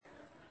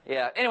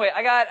Yeah. Anyway,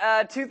 I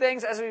got two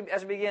things as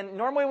we begin.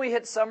 Normally we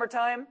hit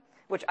summertime,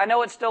 which I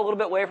know it's still a little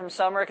bit away from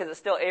summer because it's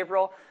still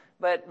April,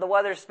 but the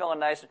weather's feeling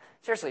nice.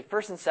 Seriously,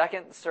 first and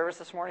second service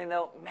this morning,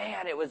 though,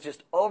 man, it was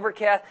just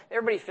overcast.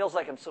 Everybody feels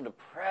like I'm so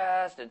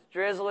depressed. It's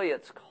drizzly.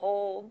 It's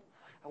cold.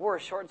 I wore a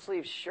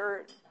short-sleeved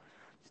shirt.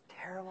 It's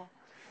terrible.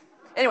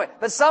 Anyway,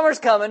 but summer's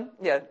coming.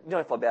 Yeah,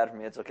 don't feel bad for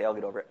me. It's okay. I'll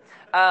get over it.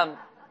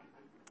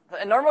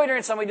 And normally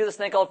during summer we do this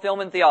thing called Film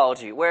and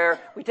Theology, where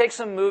we take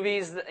some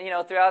movies,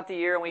 throughout the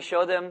year and we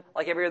show them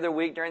like every other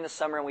week during the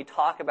summer, and we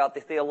talk about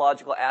the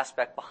theological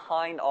aspect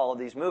behind all of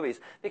these movies.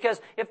 Because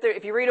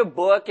if you read a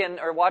book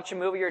or watch a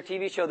movie or a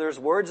TV show, there's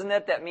words in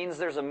it. That means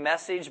there's a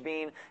message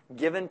being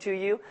given to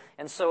you.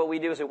 And so what we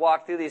do is we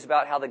walk through these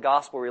about how the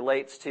gospel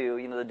relates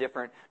to the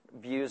different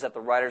views that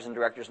the writers and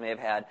directors may have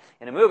had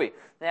in a movie.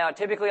 Now,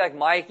 typically like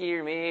Mikey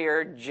or me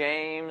or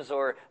James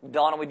or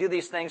Donna, we do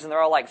these things and they're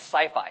all like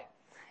sci-fi.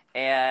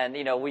 And,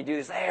 we do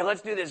this, hey,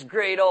 let's do this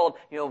great old,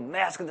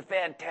 Mask of the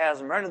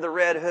Phantasm, Under the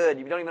Red Hood.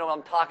 You don't even know what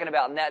I'm talking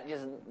about. And that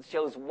just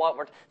shows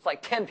it's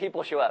like 10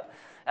 people show up.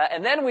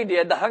 And then we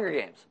did the Hunger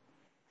Games.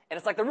 And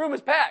it's like the room is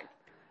packed.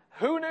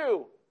 Who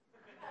knew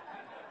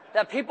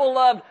that people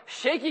loved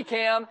shaky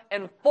cam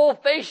and full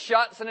face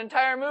shots an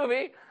entire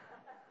movie?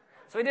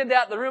 So we did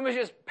that. The room was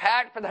just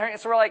packed for the Hunger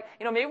Games. So we're like,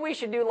 maybe we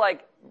should do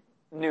like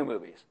new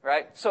movies,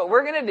 right? So what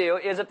we're going to do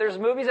is if there's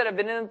movies that have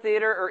been in the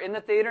theater or in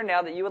the theater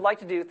now that you would like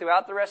to do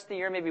throughout the rest of the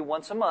year, maybe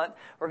once a month,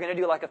 we're going to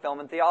do like a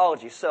Film and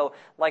Theology. So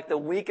like the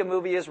week a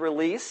movie is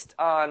released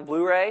on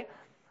Blu-ray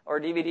or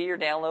DVD or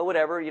download,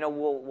 whatever,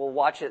 we'll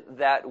watch it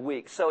that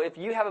week. So if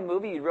you have a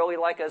movie you'd really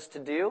like us to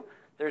do,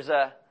 there's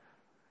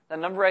the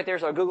number right there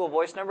is our Google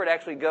Voice number. It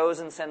actually goes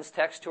and sends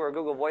text to our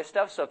Google Voice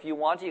stuff. So if you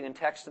want to, you can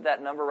text to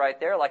that number right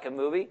there, like a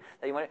movie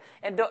that you want.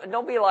 And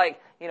don't be like,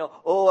 when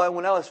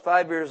I was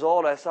 5 years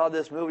old, I saw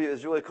this movie. It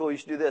was really cool. You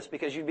should do this,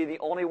 because you'd be the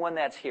only one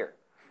that's here.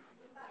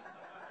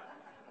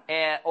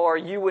 Or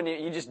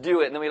you just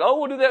do it, and then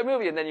we'll do that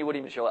movie, and then you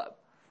wouldn't even show up.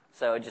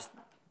 So it'd just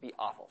be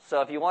awful.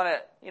 So if you want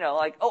to,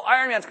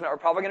 Iron Man's we're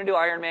probably going to do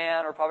Iron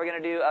Man. We're probably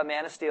going to do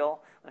Man of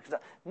Steel.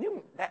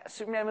 New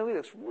Superman movie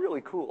looks really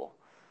cool.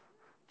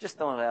 Just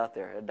throwing it out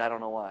there. I don't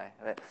know why.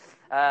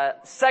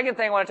 Second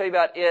thing I want to tell you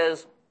about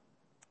is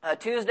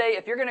Tuesday.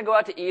 If you're going to go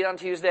out to eat on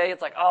Tuesday,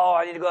 it's like,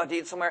 I need to go out to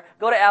eat somewhere.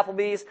 Go to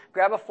Applebee's,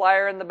 grab a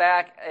flyer in the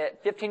back.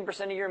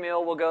 15% of your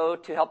meal will go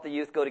to help the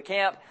youth go to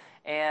camp.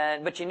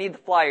 But you need the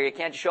flyer. You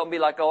can't just show up and be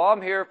like,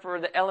 I'm here for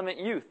the Element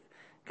Youth.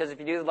 Because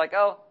if you do, it's like,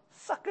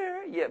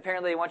 sucker.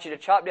 Apparently they want you to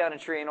chop down a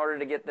tree in order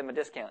to get them a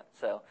discount.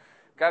 So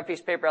grab a piece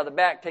of paper out of the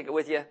back, take it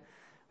with you.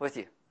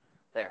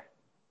 There.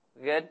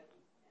 Good?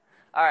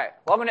 All right.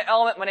 Welcome to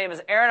Element. My name is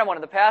Aaron. I'm one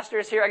of the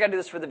pastors here. I got to do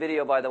this for the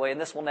video, by the way,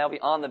 and this will now be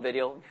on the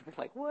video. You're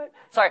like, what?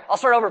 Sorry. I'll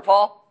start over,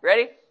 Paul.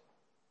 Ready?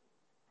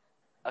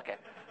 Okay.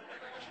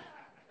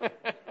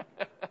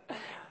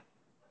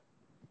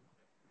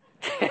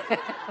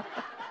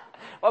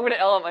 Welcome to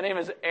Element. My name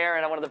is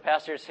Aaron. I'm one of the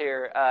pastors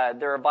here.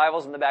 There are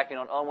Bibles in the back. If you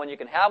don't own one, you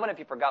can have one. If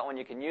you forgot one,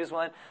 you can use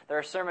one. There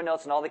are sermon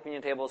notes on all the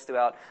communion tables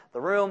throughout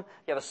the room.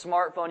 If you have a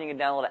smartphone, you can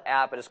download an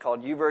app. It is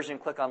called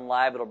YouVersion. Click on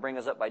Live. It'll bring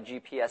us up by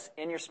GPS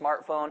in your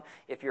smartphone.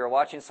 If you're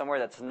watching somewhere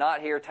that's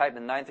not here, type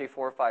in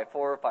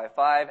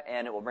 9345455,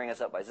 and it will bring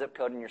us up by zip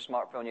code in your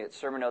smartphone. You get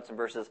sermon notes and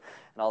verses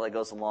and all that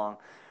goes along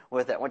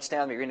with that. Why don't you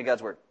stand with me? Reading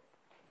God's Word.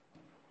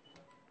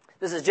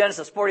 This is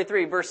Genesis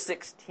 43, verse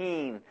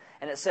 16.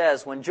 And it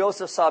says, when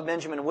Joseph saw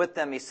Benjamin with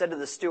them, he said to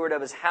the steward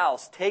of his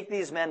house, take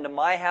these men to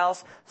my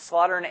house,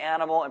 slaughter an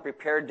animal, and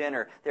prepare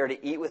dinner. They are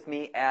to eat with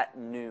me at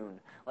noon.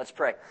 Let's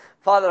pray.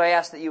 Father, I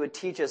ask that you would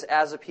teach us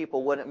as a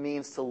people what it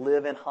means to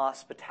live in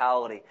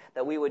hospitality,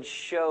 that we would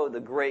show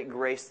the great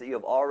grace that you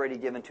have already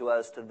given to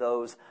us to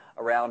those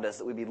around us,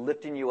 that we'd be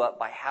lifting you up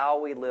by how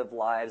we live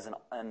lives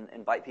and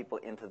invite people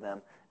into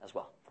them as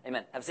well.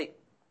 Amen. Have a seat.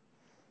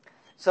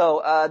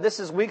 So this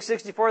is week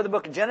 64 of the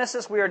book of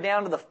Genesis. We are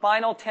down to the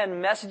final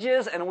 10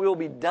 messages, and we will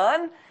be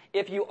done.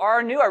 If you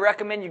are new, I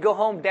recommend you go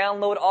home,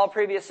 download all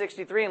previous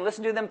 63, and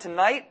listen to them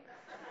tonight.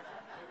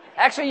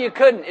 Actually, you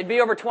couldn't. It'd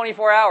be over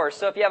 24 hours.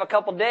 So if you have a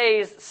couple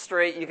days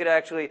straight, you could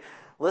actually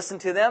listen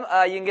to them.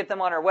 You can get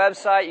them on our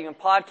website. You can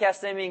podcast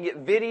them. You can get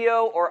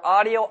video or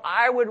audio.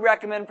 I would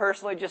recommend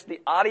personally just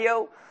the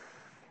audio,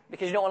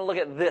 because you don't want to look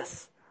at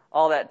this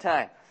all that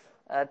time.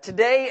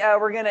 Today,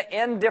 we're going to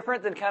end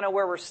different than kind of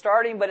where we're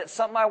starting, but it's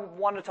something I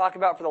wanted to talk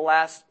about for the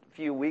last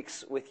few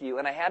weeks with you.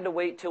 And I had to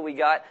wait till we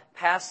got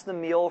past the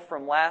meal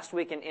from last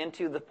week and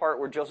into the part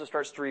where Joseph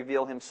starts to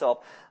reveal himself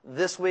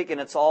this week, and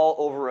it's all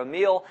over a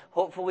meal,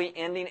 hopefully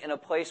ending in a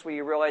place where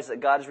you realize that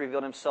God has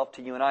revealed himself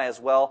to you and I as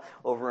well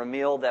over a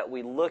meal that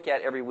we look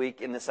at every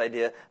week in this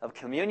idea of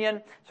communion.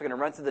 So we're going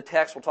to run through the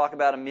text. We'll talk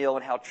about a meal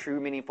and how true,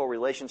 meaningful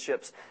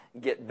relationships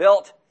get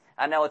built.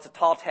 I know it's a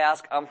tall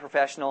task. I'm a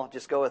professional.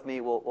 Just go with me.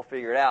 We'll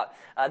figure it out.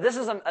 This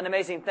is an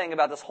amazing thing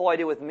about this whole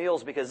idea with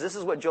meals, because this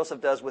is what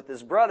Joseph does with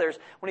his brothers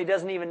when they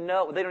don't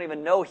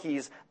even know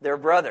he's their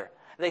brother.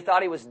 They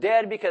thought he was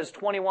dead because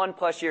 21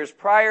 plus years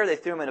prior, they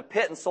threw him in a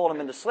pit and sold him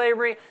into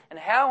slavery. And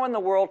how in the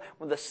world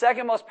would the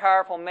second most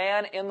powerful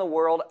man in the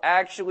world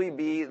actually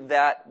be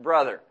that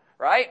brother?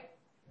 Right?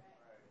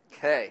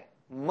 Okay.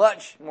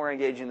 Much more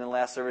engaging than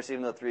last service,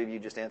 even though 3 of you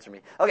just answered me.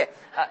 Okay.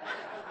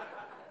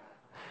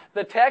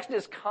 The text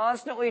is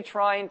constantly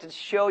trying to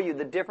show you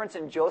the difference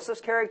in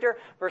Joseph's character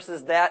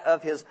versus that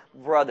of his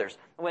brothers.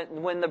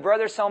 When the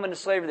brothers sell him into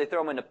slavery, they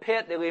throw him in a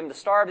pit, they leave him to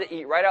starve, they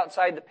eat right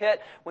outside the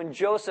pit. When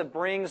Joseph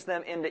brings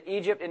them into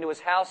Egypt, into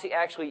his house, he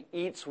actually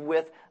eats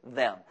with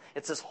them.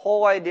 It's this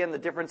whole idea and the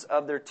difference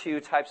of their two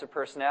types of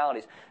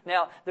personalities.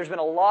 Now, there's been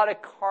a lot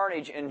of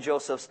carnage in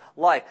Joseph's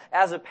life.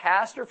 As a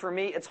pastor, for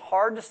me, it's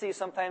hard to see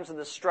sometimes the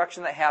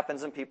destruction that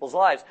happens in people's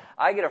lives.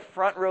 I get a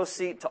front row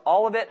seat to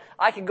all of it.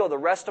 I could go the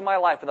rest of my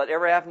life without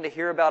ever having to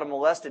hear about a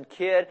molested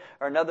kid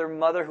or another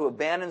mother who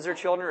abandons their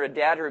children or a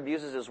dad who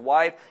abuses his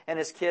wife and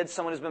his kids,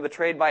 someone who's been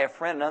betrayed by a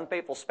friend, an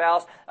unfaithful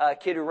spouse, a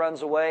kid who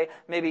runs away,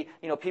 maybe,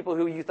 people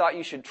who you thought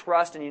you should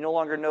trust and you no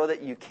longer know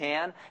that you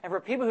can. And for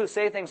people who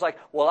say things like,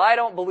 well, I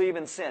don't believe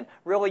in sin.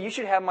 Really, you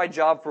should have my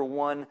job for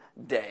one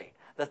day.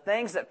 The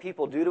things that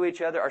people do to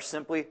each other are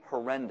simply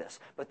horrendous.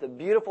 But the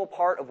beautiful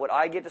part of what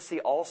I get to see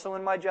also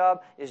in my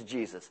job is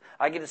Jesus.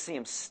 I get to see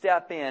Him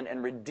step in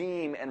and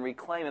redeem and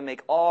reclaim and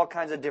make all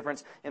kinds of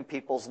difference in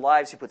people's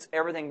lives. He puts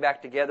everything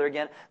back together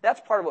again.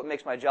 That's part of what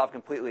makes my job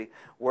completely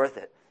worth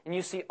it. And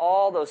you see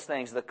all those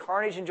things, the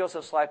carnage in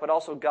Joseph's life, but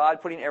also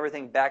God putting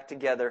everything back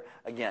together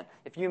again.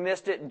 If you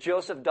missed it,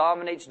 Joseph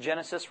dominates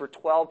Genesis for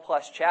 12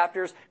 plus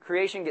chapters.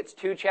 Creation gets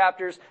 2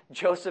 chapters.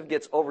 Joseph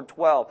gets over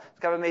 12. It's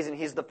kind of amazing.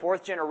 He's the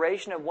 4th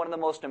generation of one of the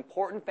most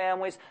important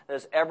families that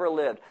has ever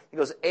lived. He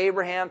goes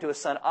Abraham to his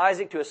son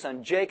Isaac to his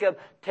son Jacob.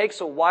 Takes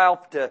a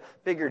while to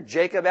figure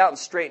Jacob out and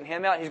straighten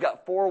him out. He's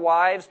got 4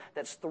 wives.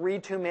 That's 3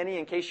 too many,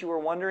 in case you were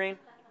wondering.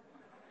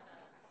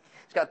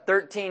 He's got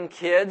 13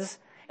 kids.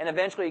 And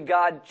eventually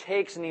God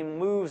takes and He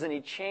moves and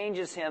He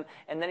changes him,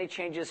 and then He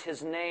changes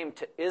his name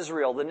to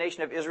Israel. The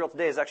nation of Israel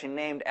today is actually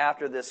named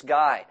after this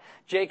guy.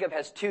 Jacob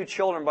has 2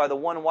 children by the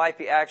one wife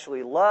he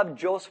actually loved.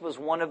 Joseph was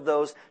one of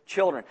those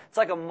children. It's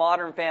like a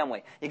modern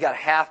family. You got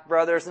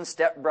half-brothers and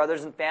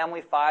step-brothers and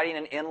family fighting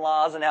and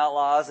in-laws and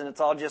outlaws, and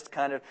it's all just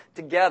kind of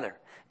together.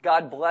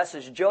 God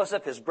blesses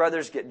Joseph. His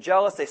brothers get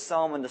jealous. They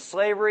sell him into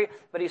slavery,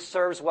 but he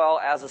serves well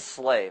as a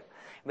slave.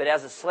 But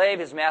as a slave,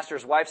 his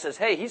master's wife says,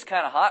 hey, he's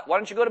kind of hot. Why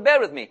don't you go to bed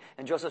with me?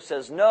 And Joseph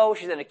says no.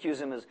 She then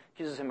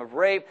accuses him of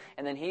rape.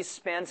 And then he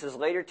spends his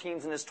later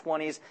teens and his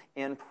 20s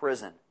in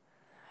prison.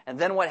 And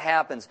then what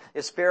happens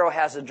is Pharaoh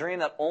has a dream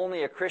that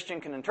only a Christian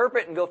can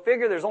interpret, and go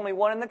figure, there's only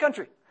one in the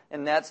country.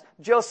 And that's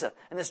Joseph.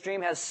 And this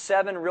dream has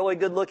 7 really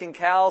good-looking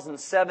cows and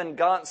 7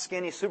 gaunt,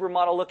 skinny,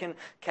 supermodel-looking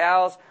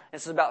cows.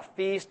 This is about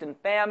feast and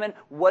famine.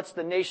 What's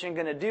the nation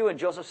going to do? And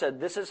Joseph said,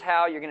 this is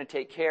how you're going to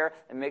take care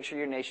and make sure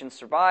your nation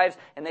survives.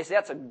 And they say,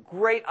 that's a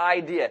great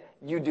idea.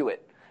 You do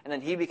it. And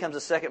then he becomes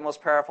the second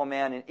most powerful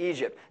man in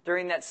Egypt.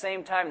 During that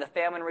same time, the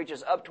famine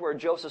reaches up to where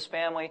Joseph's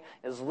family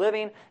is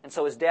living. And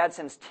so his dad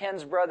sends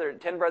 10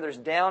 brothers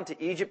down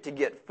to Egypt to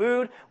get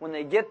food. When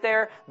they get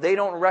there, they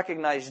don't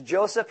recognize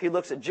Joseph. He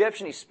looks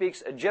Egyptian. He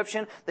speaks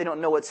Egyptian. They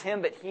don't know it's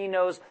him, but he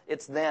knows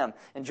it's them.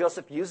 And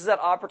Joseph uses that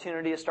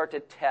opportunity to start to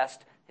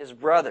test his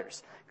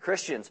brothers.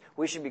 Christians,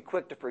 we should be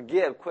quick to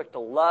forgive, quick to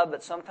love,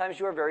 but sometimes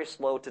you are very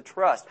slow to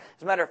trust.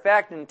 As a matter of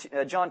fact, in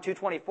John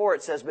 2:24,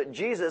 it says, but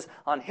Jesus,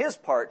 on His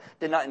part,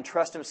 did not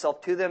entrust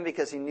Himself to them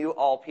because He knew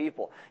all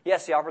people.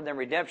 Yes, He offered them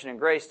redemption and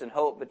grace and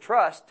hope, but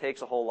trust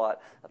takes a whole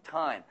lot of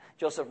time.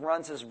 Joseph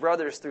runs his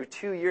brothers through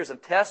 2 years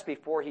of tests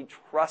before he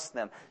trusts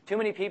them. Too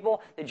many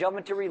people, they jump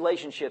into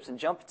relationships and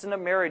jumps into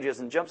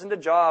marriages and jumps into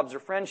jobs or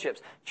friendships.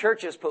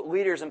 Churches put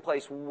leaders in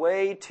place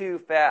way too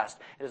fast.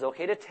 It is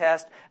okay to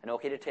test and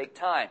okay to take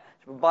time.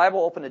 The Bible,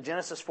 open to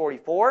Genesis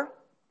 44.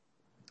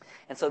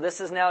 And so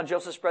this is now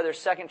Joseph's brother's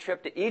second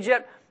trip to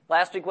Egypt.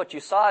 Last week what you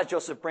saw is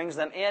Joseph brings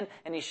them in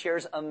and he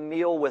shares a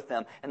meal with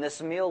them. And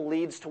this meal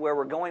leads to where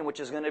we're going,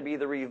 which is going to be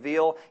the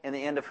reveal in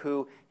the end of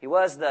who he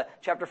was. The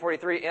chapter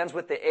 43 ends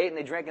with they ate and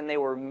they drank and they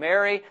were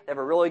merry. They have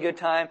a really good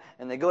time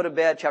and they go to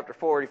bed. Chapter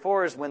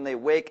 44 is when they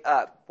wake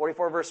up.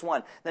 44 verse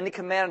 1. Then he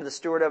commanded the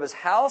steward of his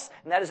house,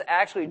 and that is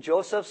actually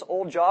Joseph's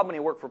old job when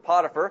he worked for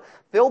Potiphar,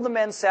 filled the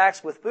men's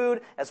sacks with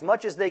food as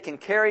much as they can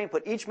carry, and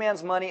put each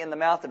man's money in the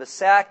mouth of his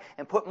sack,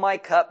 and put my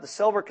cup, the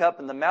silver cup,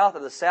 in the mouth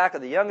of the sack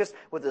of the youngest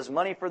with his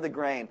money for the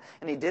grain.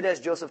 And he did as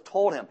Joseph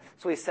told him.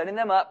 So he's setting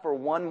them up for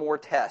one more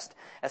test.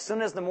 As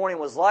soon as the morning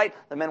was light,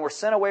 the men were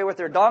sent away with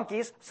their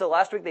donkeys. So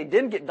last week they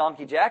didn't get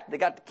donkey jacked. They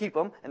got to keep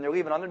them, and they're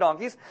leaving on their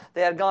donkeys.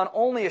 They had gone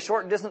only a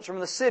short distance from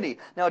the city.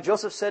 Now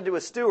Joseph said to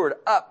his steward,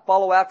 up,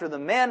 follow after the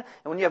men,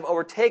 and when you have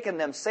overtaken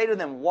them, say to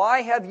them,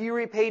 why have you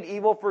repaid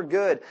evil for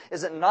good?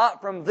 Is it not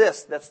from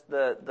this, that's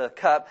the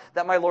cup,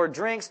 that my Lord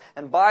drinks,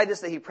 and by this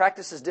that he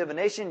practices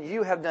divination?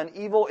 You have done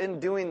evil in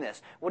doing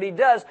this. What he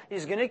does,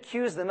 he's going to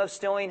accuse them of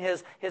stealing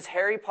his his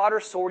Harry Potter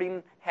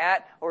sorting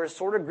hat or his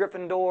sword of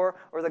Gryffindor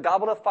or the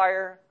goblet of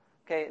fire.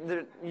 Okay,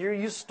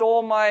 you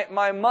stole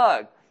my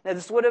mug. Now,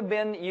 this would have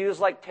been used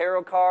like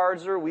tarot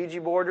cards or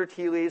Ouija board or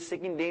tea leaves,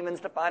 seeking demons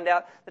to find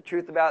out the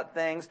truth about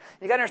things.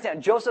 You got to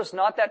understand, Joseph's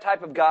not that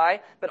type of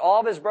guy, but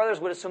all of his brothers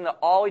would assume that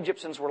all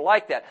Egyptians were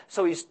like that.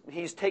 So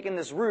he's taken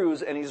this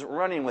ruse and he's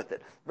running with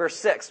it. Verse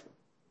 6.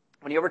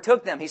 When he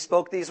overtook them, he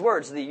spoke these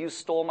words, "You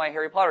stole my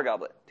Harry Potter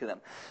goblet," to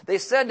them. They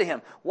said to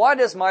him, "Why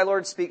does my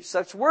Lord speak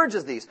such words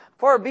as these?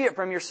 Far be it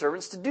from your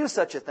servants to do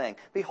such a thing.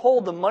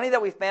 Behold, the money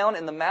that we found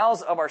in the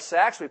mouths of our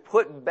sacks we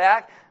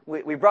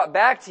brought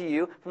back to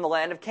you from the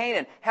land of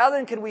Canaan. How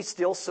then could we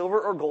steal silver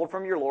or gold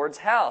from your Lord's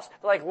house?"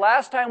 Like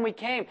last time we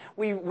came,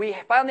 we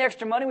found the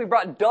extra money, we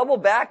brought double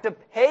back to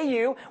pay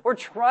you. We're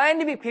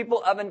trying to be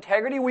people of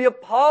integrity. We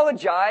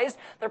apologized.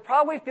 They're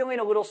probably feeling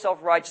a little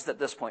self-righteous at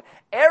this point.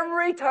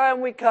 Every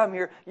time we come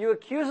here, you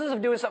accuse us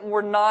of doing something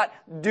we're not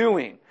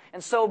doing.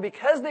 And so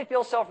because they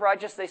feel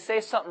self-righteous, they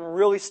say something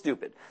really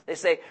stupid. They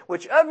say,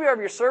 "Whichever of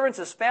your servants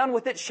is found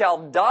with it shall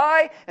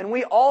die, and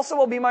we also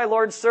will be my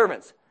Lord's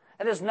servants."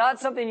 That is not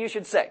something you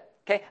should say.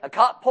 Okay? A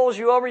cop pulls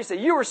you over, you say,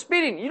 "You were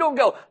speeding." You don't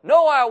go,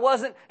 "No, I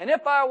wasn't, and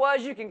if I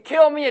was, you can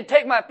kill me and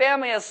take my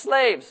family as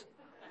slaves."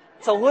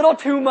 It's a little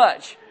too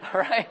much. All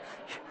right?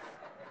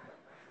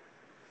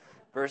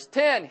 Verse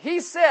 10, he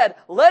said,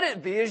 "Let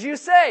it be as you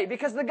say,"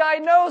 because the guy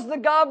knows the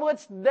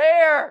goblet's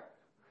there.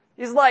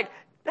 He's like,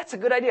 "That's a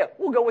good idea.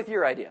 We'll go with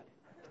your idea."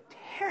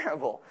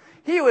 Terrible.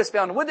 "He who is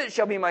found with it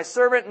shall be my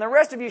servant, and the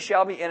rest of you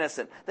shall be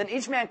innocent." Then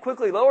each man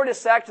quickly lowered his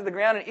sack to the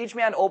ground, and each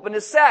man opened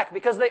his sack,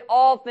 because they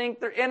all think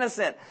they're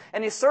innocent.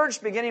 And he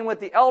searched, beginning with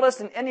the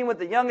eldest and ending with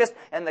the youngest,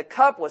 and the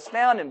cup was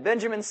found in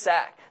Benjamin's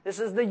sack. This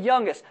is the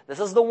youngest. This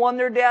is the one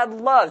their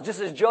dad loves,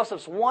 just as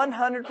Joseph's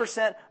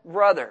 100%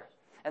 brother.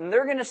 And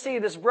they're going to see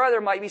this brother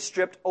might be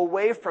stripped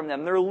away from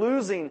them. They're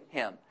losing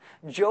him.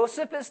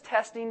 Joseph is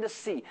testing to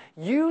see,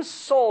 you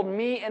sold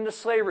me into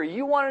slavery.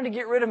 You wanted to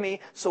get rid of me,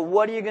 so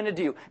what are you going to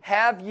do?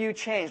 Have you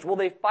changed? Will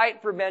they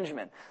fight for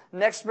Benjamin?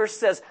 Next verse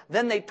says,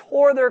 then they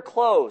tore their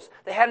clothes.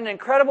 They had an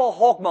incredible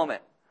Hulk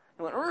moment.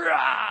 They went,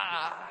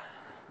 rah!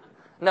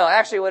 No,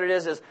 actually what it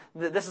is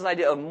this is an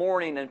idea of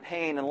mourning and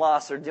pain and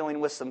loss. They're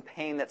dealing with some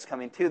pain that's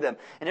coming to them.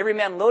 And every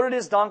man loaded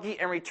his donkey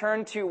and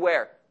returned to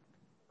where?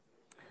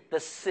 The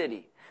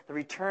city. They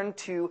returned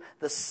to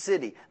the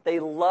city. They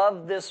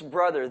love this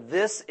brother.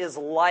 This is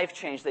life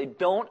change. They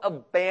don't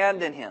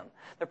abandon him.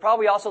 They're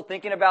probably also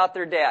thinking about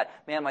their dad.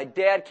 Man, my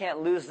dad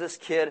can't lose this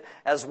kid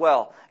as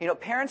well. You know,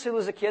 parents who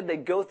lose a kid, they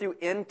go through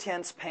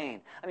intense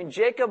pain. I mean,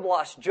 Jacob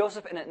lost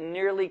Joseph and it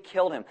nearly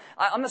killed him.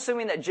 I'm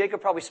assuming that Jacob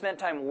probably spent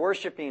time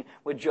worshiping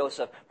with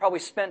Joseph, probably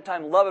spent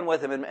time loving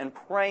with him and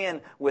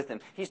praying with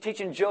him. He's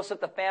teaching Joseph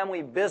the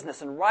family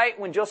business. And right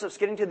when Joseph's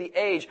getting to the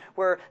age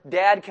where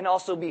dad can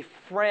also be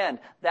friend,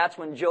 that's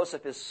when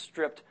Joseph is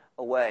stripped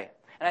away.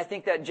 And I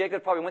think that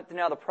Jacob probably went through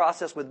now the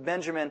process with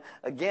Benjamin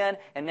again,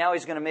 and now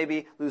he's going to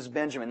maybe lose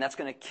Benjamin. That's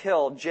going to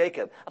kill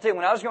Jacob. I'll tell you,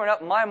 when I was growing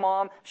up, my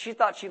mom, she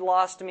thought she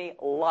lost me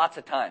lots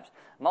of times.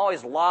 I'm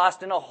always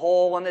lost in a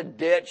hole in the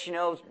ditch, you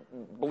know,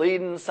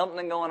 bleeding,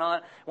 something going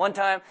on. One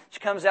time, she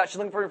comes out, she's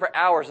looking for me for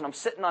hours, and I'm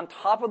sitting on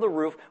top of the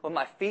roof with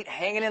my feet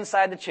hanging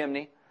inside the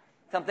chimney.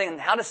 So I'm thinking,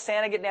 how does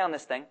Santa get down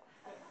this thing?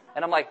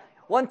 And I'm like,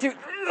 1, 2,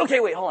 okay,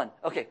 wait, hold on.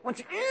 Okay, 1,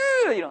 2,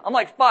 you know, I'm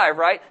like 5,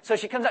 right? So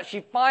she comes out, she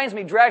finds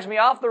me, drags me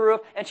off the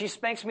roof, and she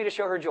spanks me to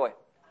show her joy.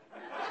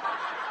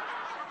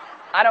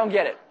 I don't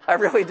get it. I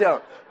really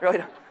don't. Really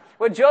don't.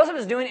 What Joseph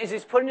is doing is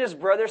he's putting his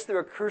brothers through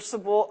a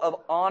crucible of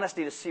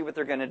honesty to see what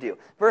they're going to do.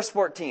 Verse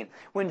 14.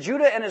 When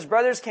Judah and his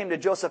brothers came to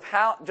Joseph's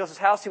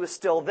house, he was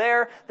still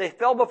there. They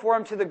fell before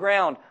him to the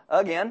ground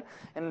again.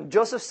 And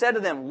Joseph said to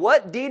them,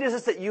 "What deed is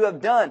this that you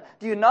have done?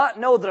 Do you not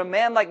know that a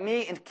man like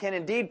me can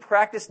indeed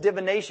practice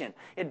divination?"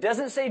 It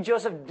doesn't say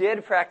Joseph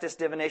did practice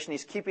divination.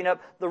 He's keeping up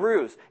the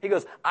ruse. He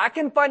goes, "I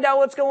can find out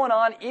what's going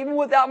on even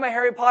without my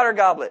Harry Potter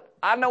goblet.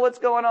 I know what's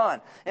going on."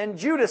 And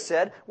Judah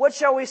said, "What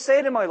shall we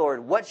say to my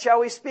Lord? What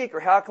shall we speak? Or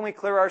how can we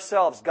clear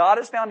ourselves? God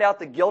has found out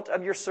the guilt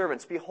of your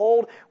servants.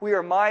 Behold, we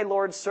are my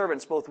Lord's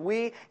servants, both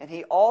we and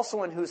he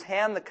also in whose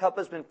hand the cup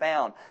has been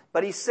found."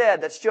 But he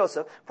said, that's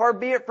Joseph, "Far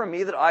be it from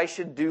me that I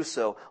should do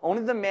so.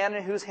 Only the man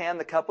in whose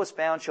hand the cup was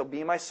found shall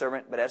be my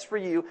servant. But as for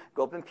you,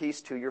 go up in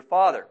peace to your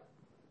father."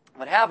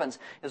 What happens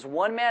is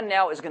one man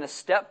now is going to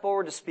step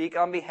forward to speak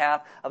on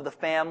behalf of the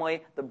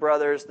family, the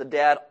brothers, the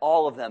dad,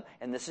 all of them.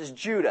 And this is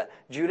Judah.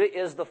 Judah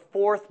is the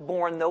fourth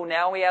born, though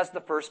now he has the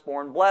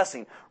firstborn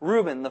blessing.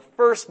 Reuben, the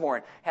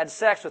firstborn, had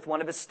sex with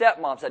one of his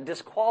stepmoms. That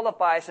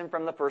disqualifies him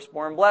from the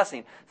firstborn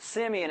blessing.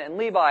 Simeon and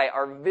Levi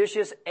are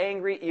vicious,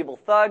 angry, evil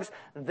thugs.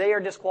 They are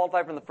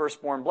disqualified from the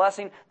firstborn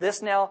blessing.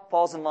 This now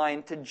falls in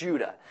line to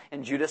Judah.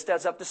 And Judah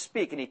steps up to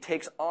speak, and he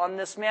takes on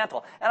this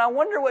mantle. And I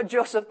wonder what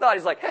Joseph thought.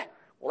 He's like, hey,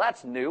 well,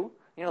 that's new.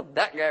 You know,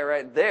 that guy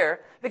right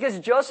there. Because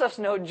Joseph's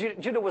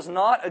Judah was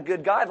not a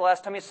good guy the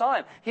last time he saw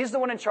him. He's the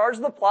one in charge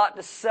of the plot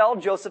to sell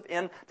Joseph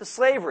into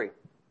slavery.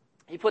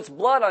 He puts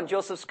blood on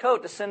Joseph's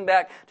coat to send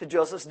back to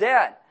Joseph's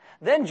dad.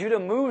 Then Judah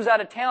moves out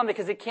of town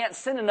because he can't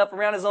send enough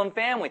around his own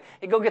family.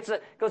 He goes to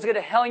get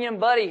a hellion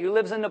buddy who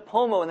lives in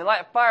Napomo, and they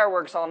light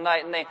fireworks all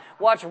night, and they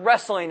watch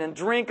wrestling and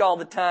drink all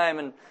the time,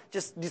 and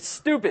just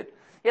stupid.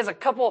 He has a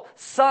couple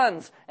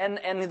sons, and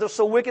they're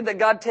so wicked that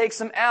God takes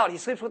him out. He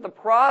sleeps with a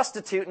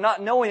prostitute,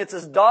 not knowing it's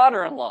his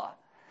daughter-in-law.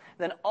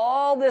 Then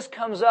all this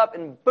comes up,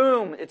 and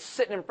boom, it's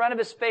sitting in front of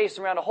his face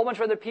around a whole bunch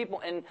of other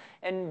people,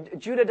 and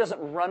Judah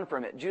doesn't run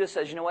from it. Judah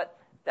says, you know what?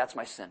 That's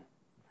my sin.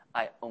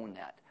 I own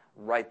that.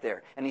 Right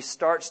there. And he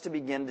starts to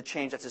begin to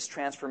change. That's his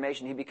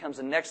transformation. He becomes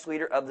the next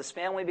leader of this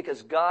family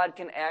because God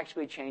can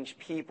actually change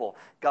people.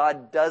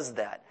 God does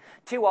that.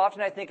 Too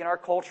often, I think, in our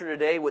culture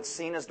today, what's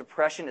seen as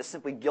depression is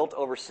simply guilt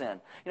over sin.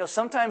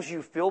 Sometimes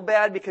you feel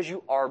bad because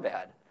you are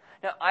bad.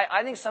 Now,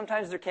 I think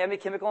sometimes there can be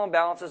chemical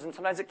imbalances, and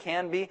sometimes it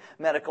can be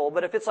medical.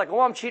 But if it's like, oh,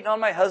 I'm cheating on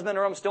my husband,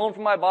 or I'm stealing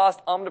from my boss,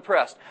 I'm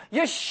depressed.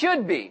 You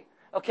should be.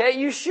 Okay?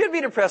 You should be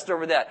depressed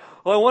over that.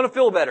 Well, I want to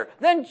feel better.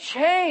 Then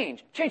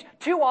change. Change.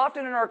 Too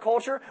often in our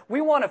culture,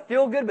 we want to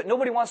feel good, but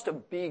nobody wants to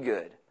be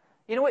good.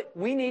 You know what?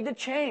 We need to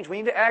change. We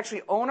need to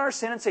actually own our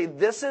sin and say,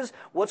 this is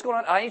what's going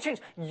on. I need to change.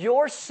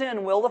 Your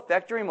sin will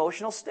affect your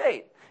emotional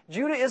state.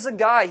 Judah is a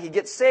guy. He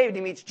gets saved.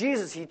 He meets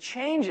Jesus. He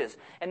changes.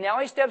 And now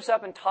he steps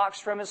up and talks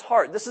from his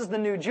heart. This is the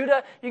new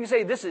Judah. You can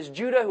say this is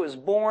Judah who is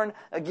born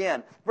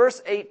again.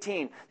 Verse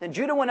 18. Then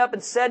Judah went up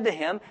and said to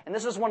him, and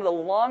this is one of the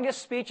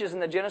longest speeches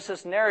in the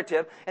Genesis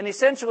narrative, and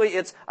essentially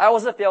it's, I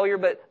was a failure,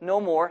 but no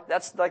more.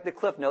 That's like the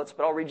Cliff Notes,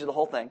 but I'll read you the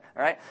whole thing.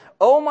 All right?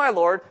 Oh, my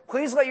Lord,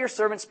 please let your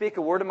servant speak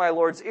a word in my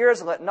Lord's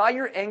ears, and let not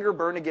your anger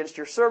burn against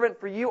your servant,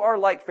 for you are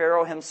like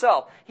Pharaoh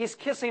himself. He's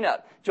kissing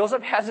up.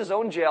 Joseph has his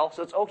own jail,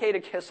 so it's okay to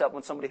kiss up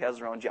when somebody has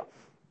their own jail.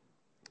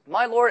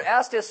 My Lord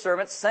asked his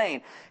servants,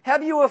 saying,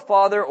 have you a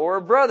father or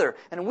a brother?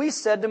 And we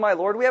said to my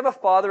Lord, we have a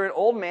father, an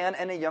old man,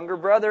 and a younger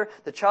brother,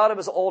 the child of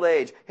his old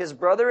age. His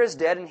brother is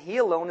dead, and he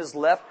alone is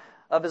left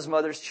of his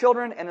mother's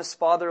children, and his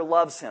father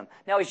loves him.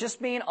 Now, he's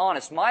just being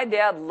honest. My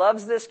dad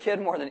loves this kid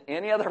more than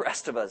any of the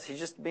rest of us. He's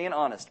just being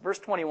honest. Verse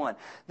 21.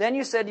 Then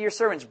you said to your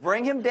servants,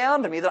 bring him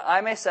down to me, that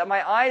I may set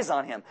my eyes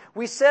on him.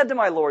 We said to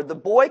my Lord, the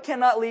boy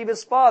cannot leave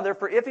his father,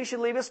 for if he should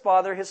leave his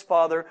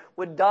father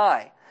would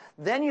die.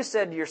 Then you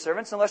said to your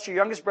servants, unless your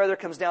youngest brother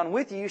comes down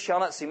with you, you shall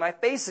not see my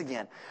face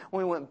again.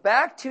 When we went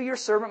back to your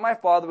servant my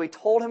father, we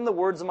told him the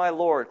words of my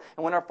Lord.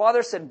 And when our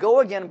father said,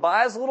 go again,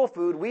 buy us a little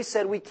food, we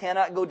said, we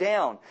cannot go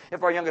down.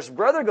 If our youngest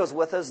brother goes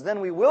with us,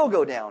 then we will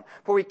go down.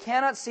 For we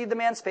cannot see the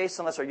man's face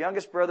unless our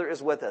youngest brother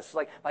is with us. It's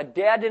like, my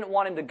dad didn't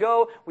want him to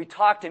go. We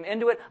talked him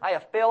into it. I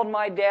have failed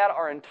my dad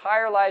our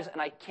entire lives,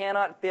 and I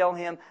cannot fail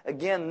him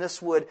again.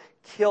 This would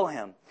kill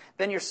him.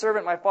 Then your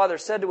servant, my father,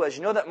 said to us,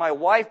 you know that my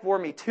wife bore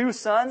me 2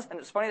 sons? And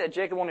it's funny that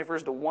Jacob only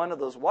refers to one of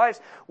those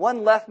wives.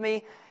 One left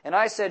me, and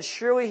I said,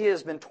 surely he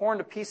has been torn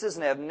to pieces,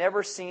 and I have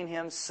never seen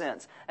him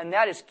since. And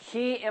that is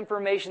key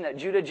information that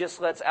Judah just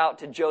lets out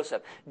to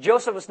Joseph.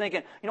 Joseph was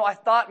thinking, I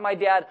thought my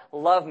dad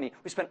loved me.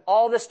 We spent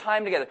all this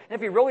time together. And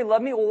if he really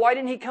loved me, well, why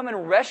didn't he come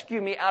and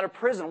rescue me out of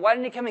prison? Why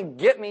didn't he come and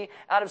get me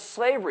out of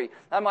slavery?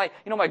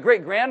 My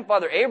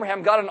great-grandfather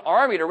Abraham got an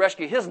army to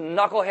rescue his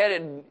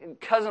knuckleheaded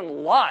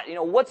cousin Lot.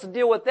 What's the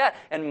deal with that?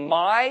 And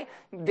my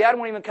dad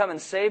won't even come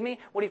and save me?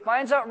 What he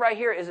finds out right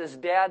here is his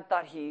dad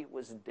thought he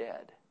was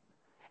dead.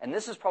 And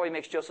this probably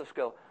makes Joseph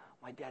go,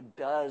 my dad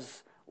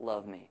does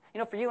love me.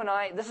 For you and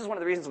I, this is one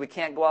of the reasons we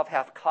can't go off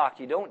half-cocked.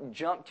 You don't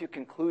jump to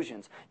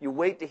conclusions. You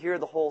wait to hear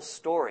the whole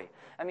story.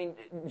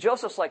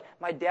 Joseph's like,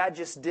 my dad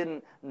just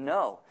didn't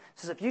know. He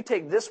says, if you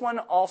take this one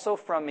also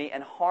from me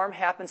and harm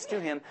happens to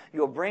him,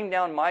 you'll bring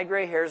down my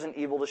gray hairs and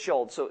evil to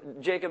show. So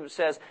Jacob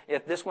says,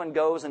 if this one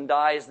goes and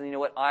dies, then you know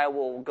what? I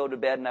will go to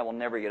bed and I will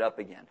never get up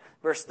again.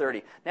 Verse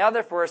 30. Now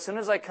therefore, as soon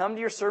as I come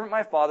to your servant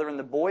my father, and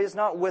the boy is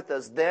not with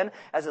us, then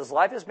as his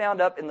life is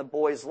bound up in the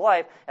boy's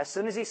life, as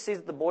soon as he sees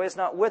that the boy is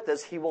not with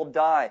us, he will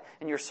die.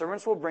 And your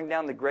servants will bring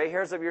down the gray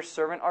hairs of your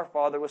servant our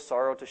father with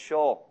sorrow to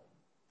Sheol.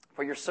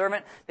 For your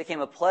servant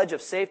became a pledge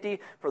of safety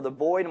for the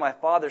boy to my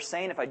father,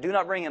 saying, if I do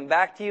not bring him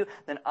back to you,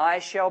 then I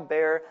shall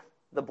bear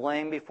the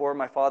blame before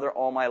my father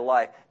all my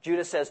life.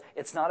 Judah says,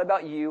 it's not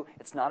about you,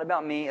 it's not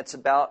about me, it's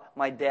about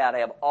my dad. I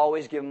have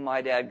always given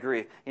my dad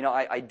grief.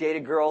 I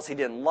dated girls he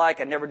didn't like,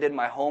 I never did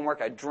my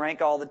homework, I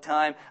drank all the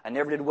time, I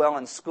never did well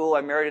in school,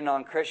 I married a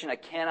non-Christian, I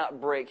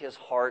cannot break his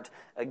heart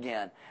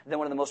again. And then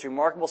one of the most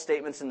remarkable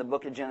statements in the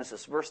book of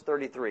Genesis, verse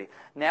 33.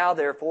 Now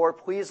therefore,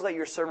 please let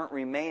your servant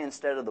remain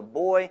instead of the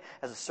boy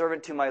as a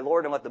servant to my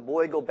Lord, and let the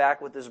boy go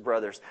back with his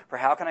brothers. For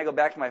how can I go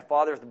back to my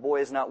father if the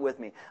boy is not with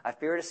me? I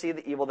fear to see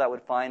the evil that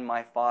would find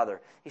my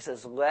father. He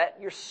says, let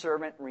your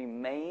servant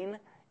remain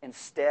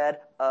instead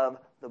of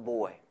the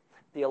boy.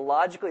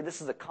 Theologically,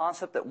 this is a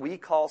concept that we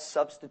call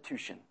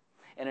substitution.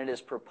 And it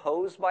is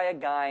proposed by a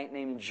guy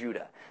named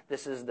Judah.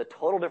 This is the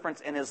total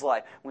difference in his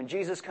life. When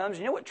Jesus comes,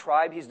 you know what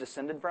tribe he's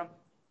descended from?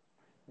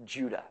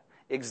 Judah.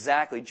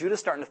 Exactly. Judah's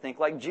starting to think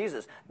like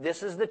Jesus.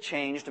 This is the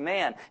changed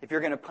man. If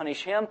you're going to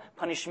punish him,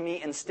 punish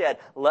me instead.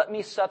 Let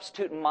me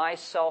substitute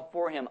myself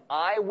for him.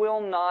 I will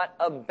not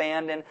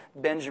abandon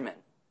Benjamin.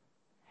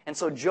 And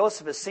so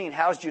Joseph is seeing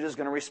how Judah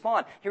going to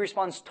respond. He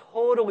responds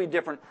totally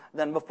different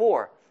than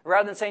before.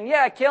 Rather than saying,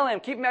 yeah, kill him,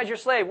 keep him as your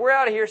slave, we're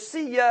out of here,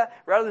 see ya.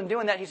 Rather than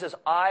doing that, he says,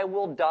 I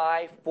will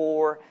die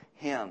for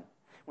him.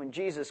 When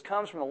Jesus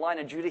comes from the line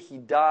of Judah, he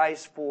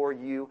dies for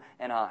you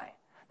and I.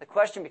 The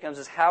question becomes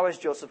is how is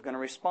Joseph going to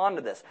respond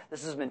to this?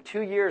 This has been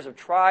 2 years of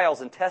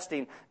trials and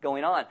testing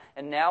going on.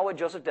 And now what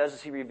Joseph does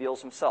is he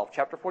reveals himself.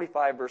 Chapter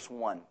 45, verse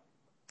 1.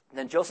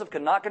 Then Joseph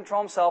could not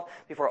control himself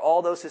before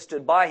all those who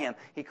stood by him.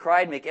 He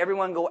cried, make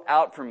everyone go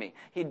out from me.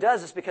 He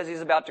does this because he's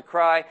about to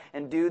cry,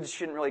 and dudes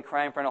shouldn't really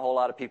cry in front of a whole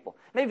lot of people.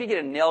 Maybe if you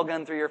get a nail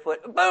gun through your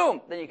foot,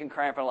 boom, then you can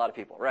cry in front of a lot of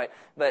people, right?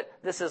 But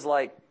this is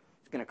like,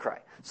 he's going to cry.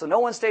 So no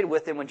one stayed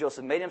with him when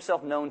Joseph made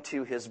himself known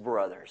to his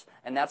brothers.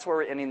 And that's where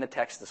we're ending the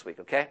text this week,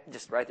 okay?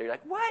 Just right there. You're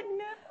like, what?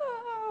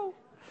 No.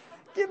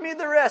 Give me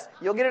the rest.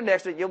 You'll get it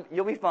next week.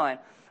 You'll be fine.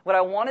 What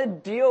I want to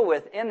deal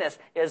with in this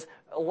is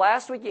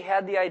last week you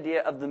had the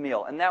idea of the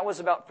meal, and that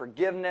was about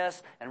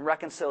forgiveness and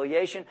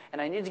reconciliation,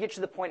 and I need to get to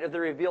the point of the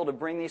reveal to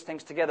bring these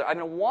things together. I've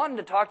been wanting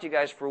to talk to you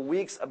guys for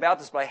weeks about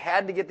this, but I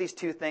had to get these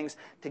two things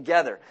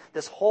together.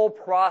 This whole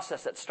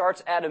process that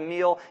starts at a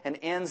meal and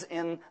ends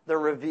in the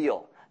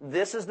reveal.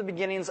 This is the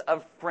beginnings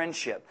of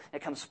friendship.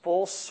 It comes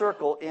full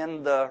circle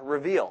in the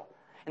reveal.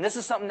 And this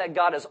is something that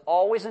God has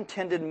always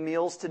intended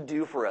meals to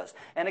do for us.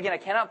 And again, I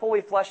cannot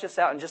fully flesh this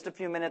out in just a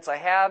few minutes I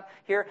have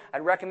here.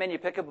 I'd recommend you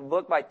pick up a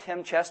book by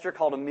Tim Chester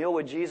called A Meal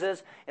with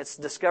Jesus. It's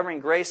discovering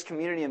grace,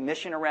 community, and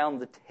mission around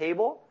the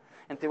table.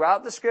 And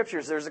throughout the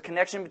Scriptures, there's a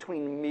connection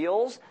between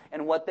meals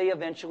and what they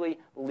eventually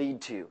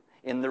lead to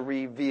in the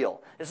reveal.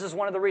 This is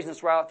one of the reasons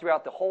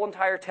throughout the whole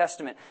entire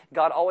Testament,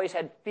 God always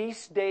had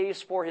feast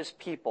days for His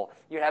people.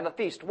 You'd have a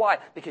feast. Why?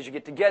 Because you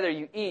get together,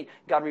 you eat,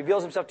 God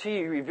reveals Himself to you,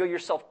 you reveal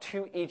yourself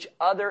to each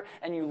other,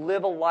 and you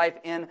live a life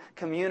in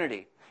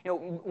community. You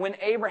know, when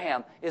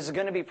Abraham is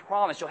going to be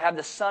promised, you'll have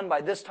the son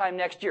by this time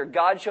next year,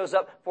 God shows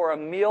up for a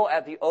meal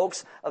at the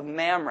Oaks of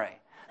Mamre.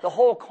 The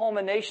whole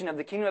culmination of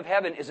the kingdom of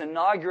heaven is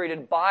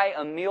inaugurated by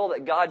a meal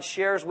that God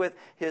shares with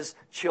His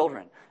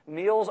children.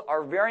 Meals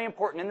are very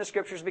important in the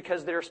Scriptures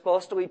because they're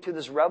supposed to lead to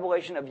this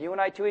revelation of you and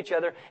I to each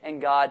other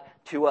and God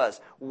to us.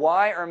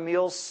 Why are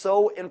meals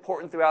so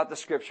important throughout the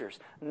Scriptures?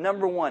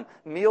 Number one,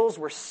 meals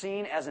were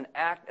seen as an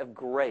act of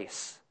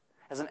grace.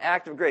 As an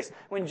act of grace.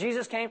 When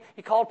Jesus came,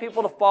 He called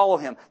people to follow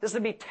Him. This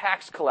would be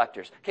tax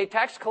collectors. Okay,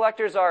 tax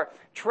collectors are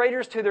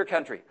traitors to their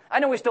country. I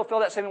know we still feel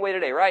that same way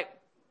today, right?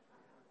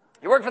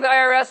 You work for the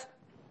IRS?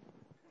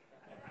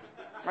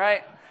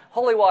 Right?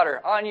 Holy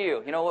water, on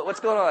you. You know, what's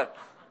going on?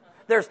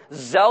 There's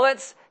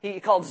zealots.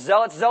 He called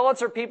zealots.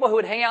 Zealots are people who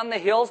would hang out in the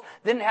hills,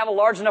 didn't have a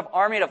large enough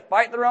army to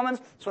fight the Romans.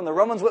 So when the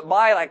Romans went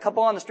by, like a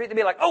couple on the street, they'd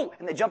be like, oh,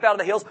 and they'd jump out of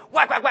the hills,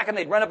 whack, whack, whack, and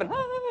they'd run up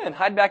and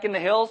hide back in the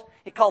hills.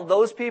 He called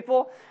those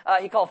people.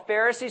 He called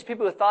Pharisees,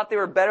 people who thought they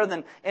were better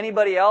than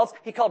anybody else.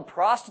 He called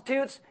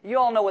prostitutes. You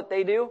all know what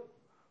they do.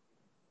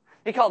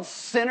 He called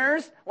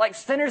sinners. Like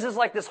sinners is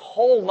like this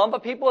whole lump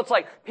of people. It's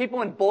like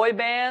people in boy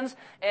bands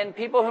and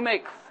people who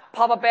make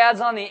pop-up ads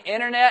on the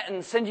internet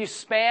and send you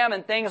spam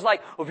and things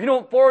like, well, if you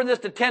don't forward this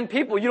to 10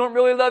 people, you don't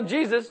really love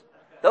Jesus.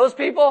 Those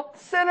people,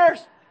 sinners.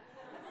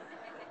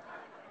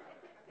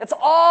 It's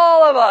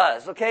all of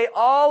us, okay?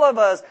 All of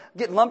us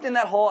get lumped in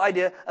that whole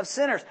idea of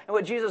sinners. And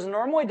what Jesus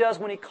normally does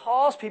when He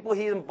calls people,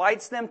 He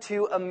invites them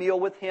to a meal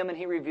with Him and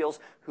He reveals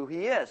who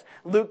He is.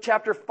 Luke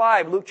chapter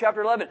 5, Luke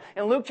chapter 11.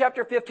 In Luke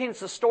chapter 15, it's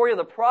the story of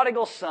the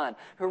prodigal son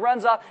who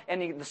runs off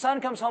and the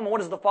son comes home, and what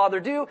does the father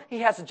do? He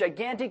has a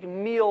gigantic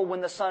meal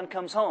when the son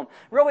comes home.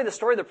 Really, the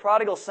story of the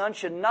prodigal son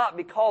should not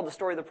be called the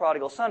story of the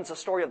prodigal son. It's a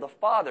story of the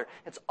father.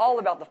 It's all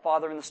about the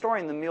father in the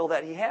story and the meal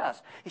that he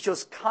has. He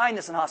shows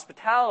kindness and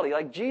hospitality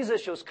like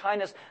Jesus shows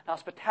kindness and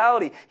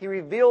hospitality. He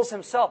reveals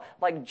Himself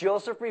like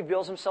Joseph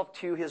reveals himself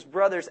to his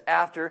brothers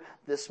after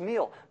this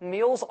meal.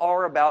 Meals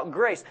are about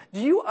grace.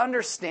 Do you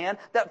understand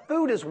that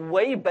food is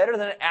way better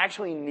than it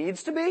actually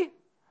needs to be?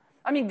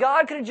 I mean,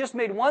 God could have just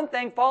made one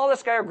thing, follow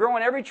this guy or grow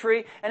on every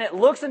tree, and it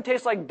looks and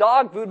tastes like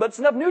dog food, but it's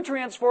enough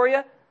nutrients for you.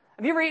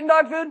 Have you ever eaten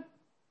dog food?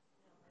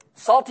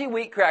 Salty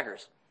wheat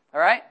crackers. All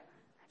right?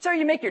 So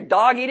you make your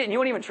dog eat it and you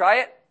won't even try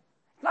it?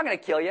 It's not going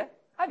to kill you.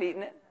 I've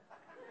eaten it.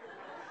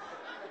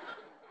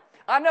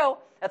 I know.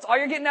 That's all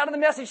you're getting out of the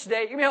message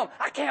today. You're going to be home.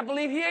 I can't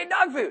believe he ate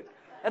dog food.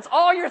 That's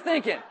all you're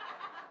thinking.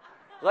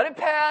 Let it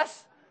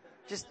pass.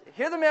 Just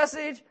hear the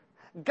message.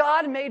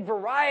 God made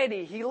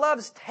variety. He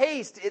loves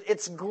taste.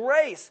 It's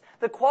grace.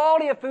 The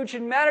quality of food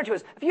should matter to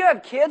us. If you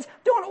have kids,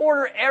 don't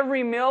order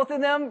every meal to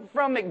them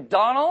from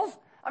McDonald's.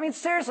 I mean,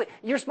 seriously,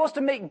 you're supposed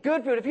to make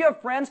good food. If you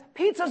have friends,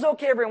 pizza's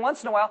okay every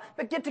once in a while,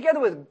 but get together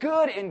with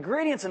good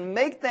ingredients and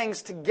make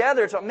things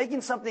together. It's about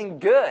making something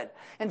good.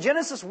 In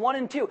Genesis 1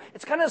 and 2,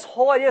 it's kind of this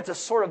whole idea. It's a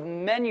sort of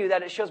menu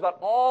that it shows about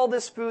all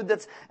this food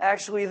that's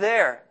actually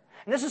there.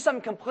 And this is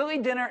something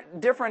completely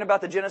different about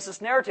the Genesis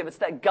narrative. It's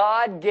that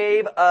God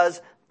gave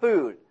us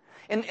food.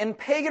 In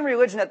pagan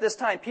religion at this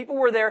time, people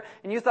were there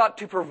and you thought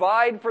to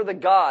provide for the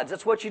gods.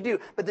 That's what you do.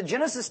 But the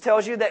Genesis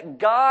tells you that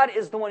God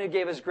is the one who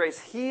gave us grace.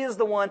 He is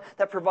the one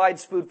that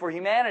provides food for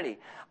humanity.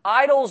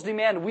 Idols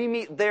demand we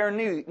meet their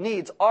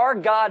needs. Our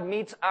God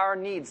meets our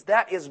needs.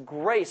 That is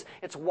grace.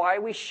 It's why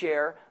we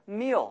share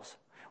meals.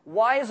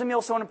 Why is a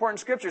meal so important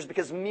in Scriptures?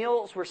 Because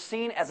meals were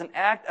seen as an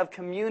act of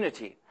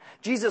community.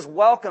 Jesus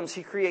welcomes,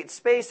 He creates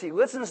space, He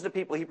listens to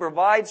people, He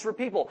provides for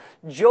people.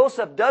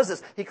 Joseph does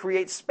this. He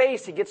creates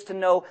space, He gets to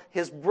know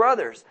his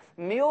brothers.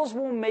 Meals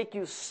will make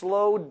you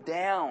slow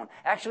down,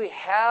 actually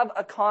have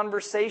a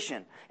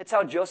conversation. It's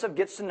how Joseph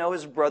gets to know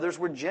his brothers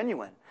were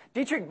genuine.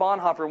 Dietrich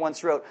Bonhoeffer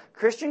once wrote,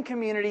 "Christian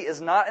community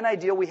is not an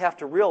ideal we have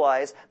to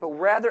realize, but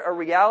rather a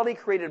reality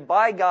created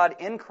by God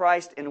in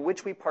Christ in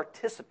which we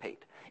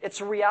participate." It's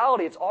a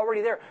reality. It's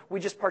already there. We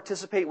just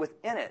participate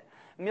within it.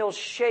 Meals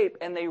shape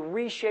and they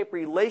reshape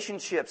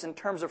relationships in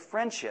terms of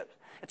friendships.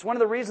 It's one of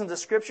the reasons the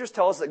Scriptures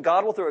tell us that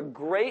God will throw a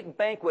great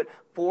banquet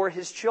for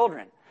His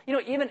children. You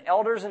know, even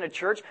elders in a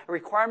church, a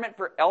requirement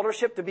for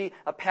eldership to be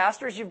a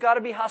pastor is you've got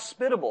to be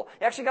hospitable.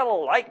 You actually got to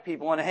like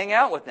people and hang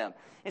out with them.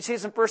 It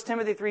says in 1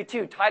 Timothy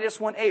 3:2, Titus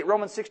 1:8,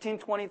 Romans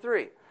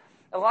 16:23.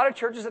 A lot of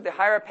churches that they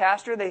hire a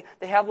pastor, they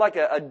have like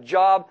a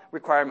job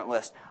requirement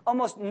list.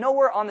 Almost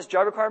nowhere on this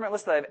job requirement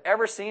list that I've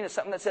ever seen is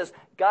something that says,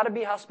 got to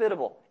be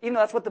hospitable. Even though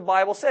that's what the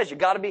Bible says, you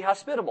got to be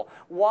hospitable.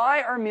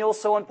 Why are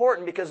meals so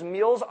important? Because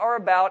meals are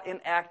about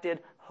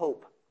enacted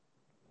hope.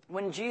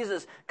 When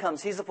Jesus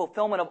comes, He's the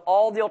fulfillment of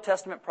all the Old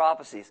Testament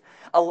prophecies.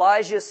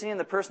 Elijah is seen in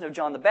the person of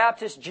John the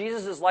Baptist.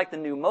 Jesus is like the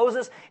new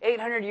Moses.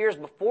 800 years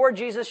before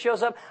Jesus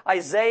shows up,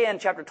 Isaiah in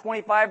chapter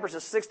 25,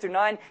 verses 6 through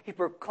 9, he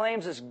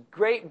proclaims this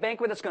great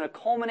banquet that's going to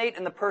culminate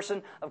in the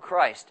person of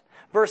Christ.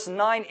 Verse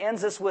 9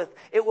 ends this with,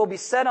 "It will be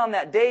said on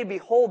that day,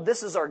 behold,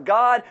 this is our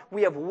God.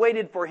 We have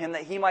waited for Him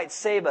that He might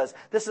save us.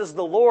 This is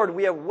the Lord.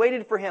 We have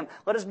waited for Him.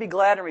 Let us be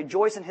glad and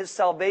rejoice in His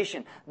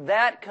salvation."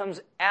 That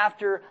comes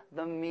after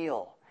the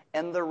meal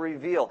and the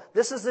reveal.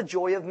 This is the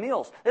joy of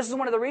meals. This is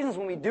one of the reasons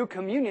when we do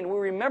communion, we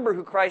remember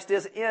who Christ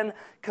is in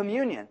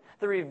communion.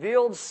 The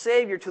revealed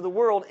Savior to the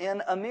world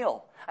in a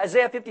meal.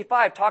 Isaiah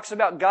 55 talks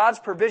about God's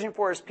provision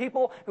for His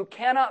people who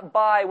cannot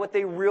buy what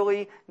they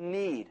really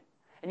need.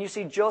 And you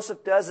see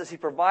Joseph does this. He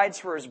provides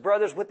for his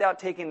brothers without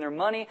taking their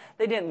money.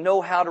 They didn't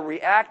know how to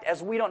react,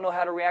 as we don't know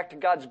how to react to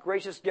God's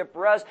gracious gift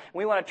for us.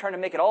 We want to turn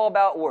and make it all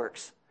about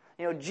works.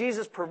 You know,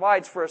 Jesus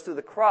provides for us through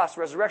the cross,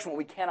 resurrection, what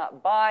we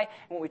cannot buy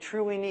and what we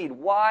truly need.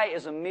 Why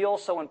is a meal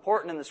so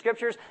important in the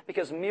Scriptures?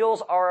 Because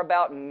meals are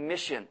about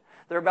mission.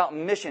 They're about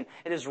mission.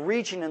 It is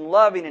reaching and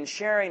loving and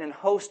sharing and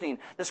hosting.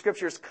 The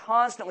Scriptures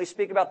constantly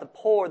speak about the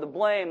poor, the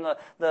lame,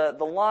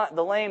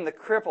 the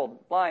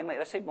crippled, blind.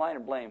 Did I say blind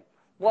or blame?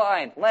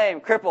 Blind,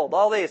 lame, crippled,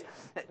 all these.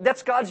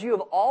 That's God's view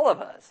of all of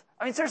us.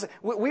 I mean, seriously,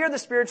 we are the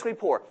spiritually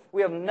poor.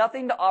 We have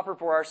nothing to offer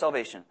for our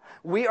salvation.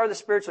 We are the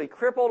spiritually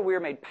crippled. We are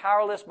made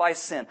powerless by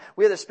sin.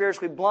 We are the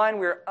spiritually blind.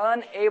 We are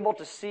unable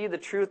to see the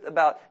truth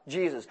about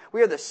Jesus.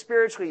 We are the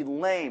spiritually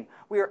lame.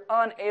 We are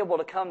unable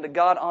to come to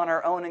God on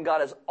our own, and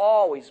God has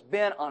always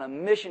been on a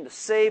mission to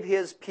save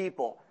His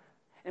people.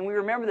 And we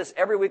remember this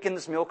every week in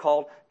this meal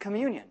called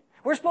communion.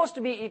 We're supposed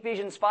to be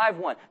Ephesians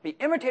 5:1. Be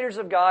imitators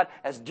of God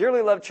as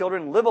dearly loved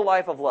children. Live a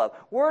life of love.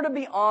 We're to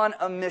be on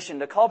a mission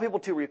to call people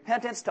to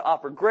repentance, to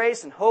offer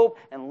grace and hope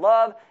and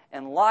love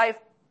and life.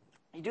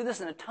 You do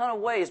this in a ton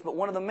of ways, but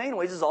one of the main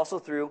ways is also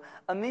through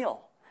a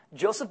meal.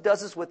 Joseph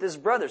does this with his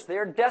brothers. They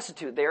are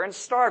destitute. They are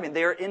starving.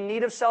 They are in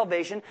need of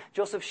salvation.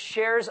 Joseph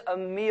shares a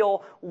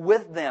meal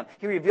with them.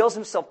 He reveals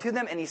himself to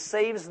them, and he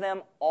saves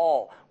them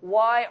all.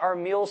 Why are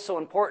meals so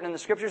important in the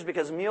Scriptures?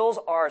 Because meals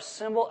are a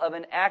symbol of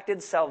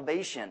enacted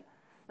salvation.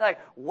 Like,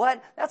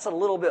 what? That's a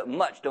little bit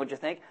much, don't you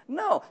think?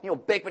 No. You know,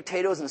 baked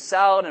potatoes and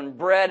salad and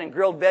bread and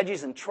grilled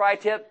veggies and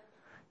tri-tip.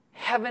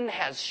 Heaven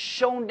has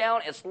shone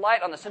down its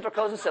light on the Central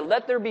Coast and said,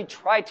 let there be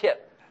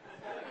tri-tip.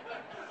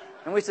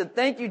 And we said,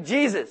 thank you,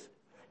 Jesus.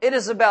 It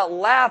is about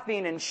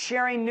laughing and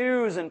sharing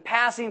news and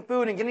passing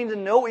food and getting to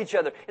know each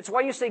other. It's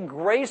why you say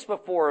grace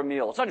before a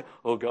meal. It's not just,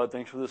 oh, God,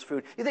 thanks for this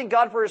food. You thank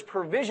God for His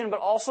provision, but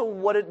also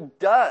what it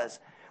does.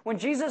 When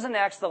Jesus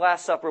enacts the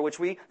Last Supper, which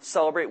we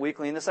celebrate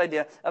weekly in this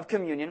idea of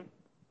communion,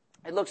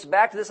 it looks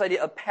back to this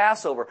idea of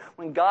Passover,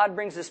 when God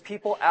brings His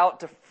people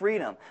out to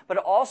freedom. But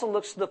it also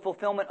looks to the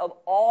fulfillment of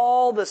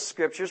all the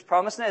Scriptures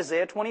promised in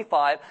Isaiah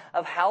 25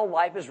 of how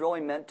life is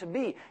really meant to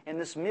be. In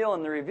this meal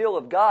and the reveal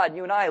of God,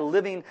 you and I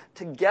living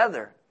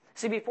together.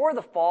 See, before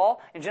the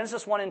fall, in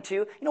Genesis 1 and 2,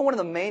 you know one of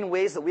the main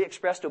ways that we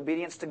expressed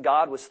obedience to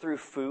God was through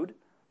food,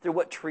 through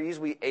what trees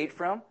we ate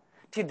from.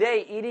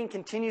 Today, eating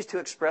continues to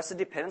express a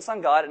dependence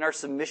on God and our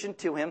submission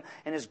to Him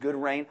and His good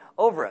reign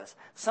over us.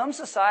 Some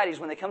societies,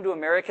 when they come to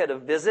America to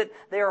visit,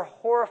 they are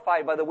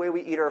horrified by the way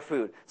we eat our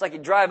food. It's like you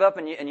drive up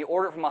and you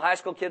order it from a high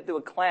school kid through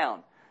a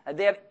clown. And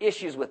they have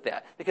issues with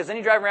that. Because then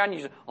you drive around and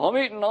you say, I'm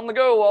eating on the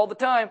go all the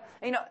time.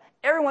 And you know,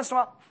 every once in a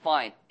while,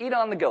 fine, eat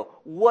on the go,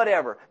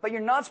 whatever. But you're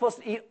not supposed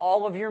to eat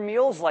all of your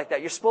meals like that.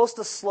 You're supposed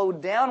to slow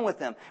down with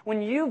them.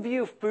 When you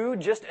view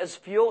food just as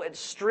fuel, it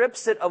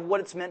strips it of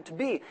what it's meant to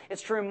be.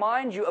 It's to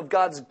remind you of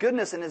God's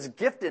goodness and His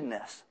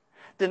giftedness.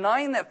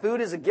 Denying that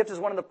food is a gift is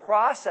one of the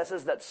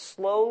processes that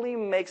slowly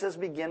makes us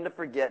begin to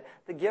forget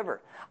the giver.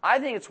 I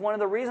think it's one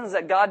of the reasons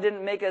that God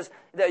didn't make us,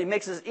 that He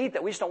makes us eat,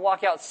 that we just don't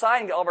walk outside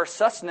and get all of our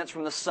sustenance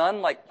from the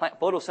sun, like plant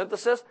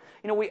photosynthesis.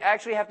 We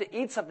actually have to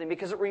eat something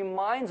because it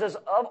reminds us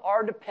of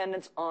our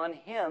dependence on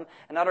Him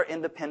and not our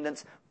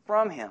independence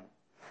from Him.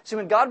 See,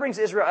 when God brings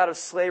Israel out of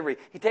slavery,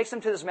 He takes them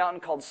to this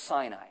mountain called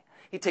Sinai.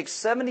 He takes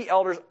 70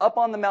 elders up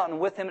on the mountain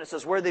with Him, and it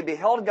says, where they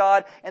beheld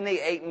God and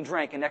they ate and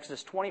drank in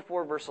Exodus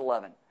 24, verse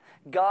 11.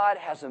 God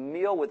has a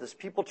meal with His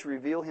people to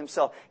reveal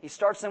Himself. He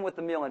starts them with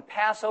the meal in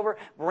Passover,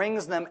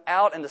 brings them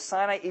out into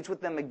Sinai, eats with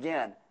them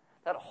again.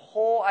 That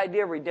whole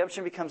idea of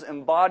redemption becomes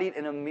embodied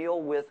in a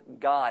meal with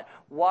God.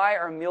 Why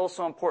are meals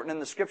so important in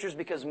the Scriptures?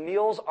 Because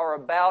meals are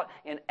about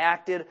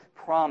enacted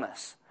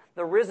promise.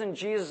 The risen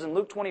Jesus in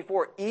Luke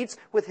 24 eats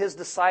with His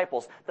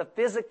disciples. The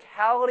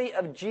physicality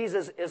of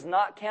Jesus is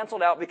not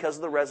canceled out because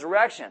of the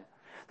resurrection.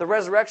 The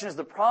resurrection is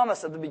the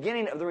promise of the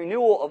beginning of the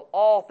renewal of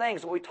all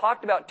things, what we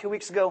talked about 2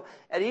 weeks ago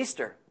at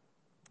Easter.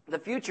 The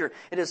future,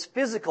 it is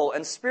physical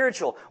and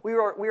spiritual. We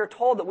are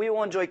told that we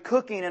will enjoy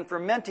cooking and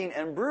fermenting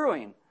and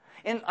brewing.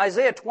 In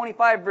Isaiah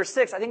 25, verse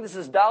 6, I think this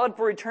is valid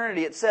for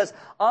eternity. It says,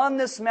 on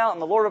this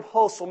mountain the Lord of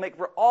hosts will make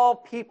for all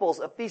peoples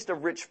a feast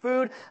of rich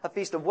food, a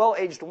feast of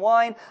well-aged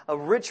wine,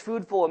 of rich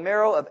food full of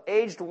marrow, of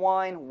aged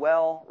wine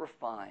well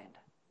refined.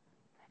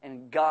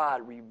 And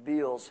God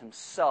reveals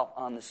Himself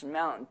on this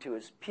mountain to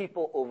His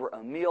people over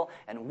a meal,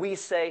 and we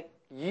say,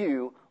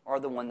 you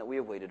are the one that we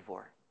have waited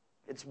for.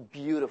 It's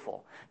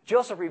beautiful.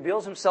 Joseph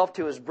reveals himself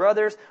to his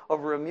brothers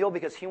over a meal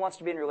because he wants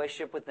to be in a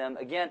relationship with them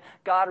again.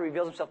 God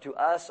reveals Himself to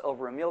us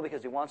over a meal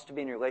because He wants to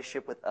be in a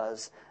relationship with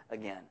us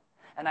again.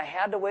 And I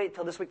had to wait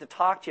till this week to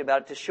talk to you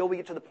about it, to show we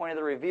get to the point of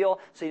the reveal,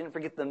 so you didn't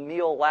forget the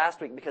meal last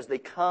week, because they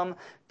come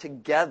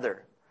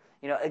together.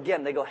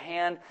 Again, they go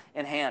hand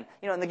in hand.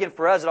 And again,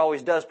 for us, it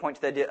always does point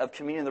to the idea of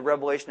communion, the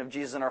revelation of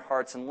Jesus in our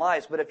hearts and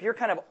lives. But if you're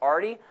kind of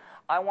arty,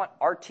 I want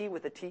arty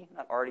with a T,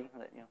 not arty,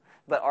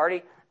 but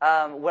arty.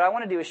 What I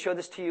want to do is show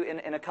this to you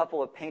in a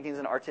couple of paintings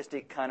in an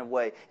artistic kind of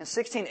way. In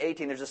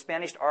 1618, there's a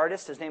Spanish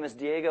artist. His name is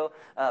Diego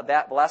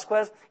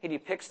Velázquez. He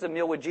depicts the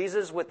meal with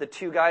Jesus with the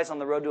two guys on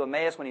the road to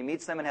Emmaus when he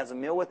meets them and has a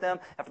meal with them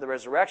after the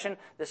resurrection.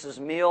 This is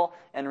meal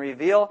and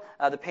reveal.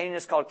 The painting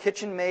is called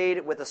Kitchen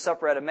Maid with a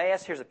Supper at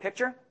Emmaus. Here's a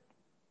picture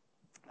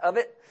of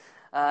it.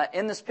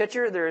 In this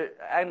picture,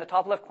 in the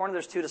top left corner,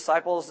 there's two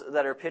disciples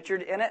that are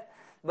pictured in it,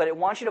 but it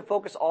wants you to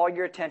focus all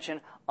your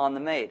attention on the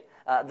maid.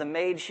 The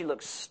maid, she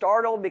looks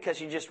startled because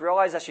she just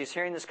realized as she's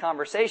hearing this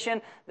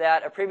conversation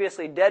that a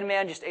previously dead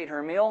man just ate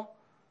her meal.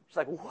 She's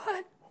like,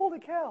 what? Holy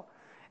cow.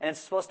 And it's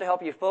supposed to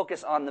help you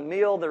focus on the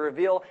meal, the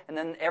reveal, and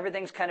then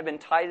everything's kind of been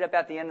tidied up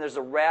at the end. There's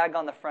a rag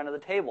on the front of the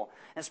table.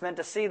 And it's meant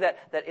to see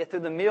that through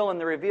the meal and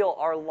the reveal,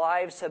 our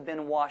lives have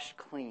been washed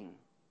clean.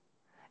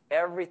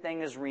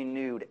 Everything is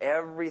renewed.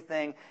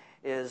 Everything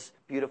is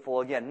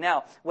beautiful again.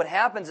 Now, what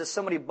happens is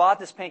somebody bought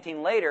this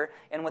painting later,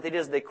 and what they did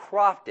is they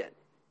cropped it.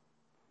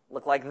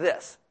 Look like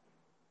this,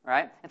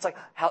 right? It's like,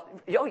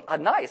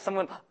 nice.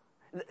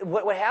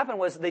 What happened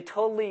was they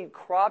totally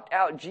cropped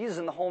out Jesus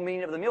and the whole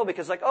meaning of the meal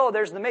because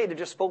there's the maid. They're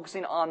just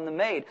focusing on the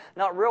maid,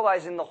 not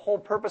realizing the whole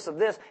purpose of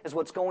this is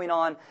what's going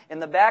on in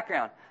the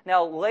background.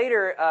 Now,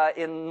 later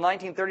in the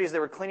 1930s, they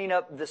were cleaning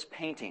up this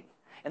painting,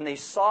 and they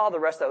saw the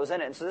rest that was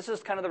in it. And so this is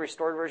kind of the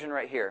restored version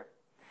right here.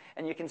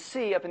 And you can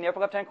see up in the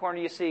upper left-hand corner,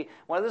 you see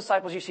one of the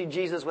disciples, you see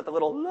Jesus with a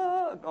little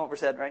over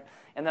his head, right?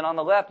 And then on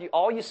the left,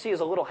 all you see is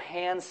a little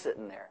hand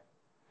sitting there.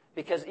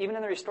 Because even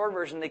in the restored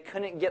version, they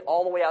couldn't get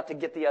all the way out to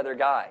get the other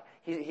guy.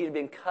 He'd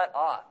been cut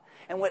off.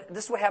 And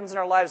this is what happens in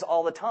our lives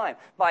all the time.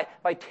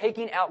 By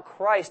taking out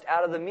Christ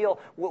out of the meal,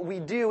 what we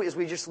do is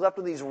we just left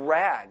with these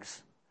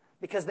rags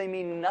because they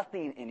mean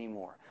nothing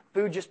anymore.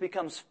 Food just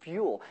becomes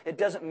fuel. It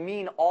doesn't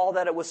mean all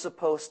that it was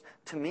supposed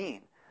to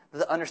mean.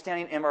 The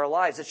understanding in our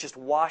lives, it's just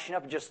washing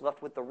up, just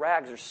left with the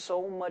rags. There's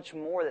so much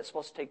more that's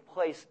supposed to take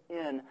place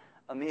in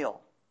a meal.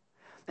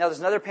 Now, there's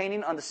another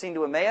painting on the scene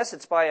to Emmaus.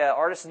 It's by an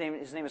artist.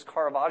 His name is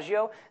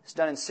Caravaggio. It's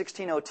done in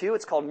 1602.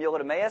 It's called Meal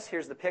at Emmaus.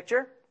 Here's the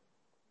picture.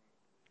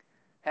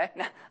 Okay?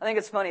 Now, I think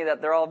it's funny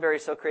that they're all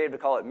so creative to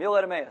call it Meal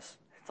at Emmaus.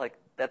 It's like,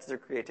 that's their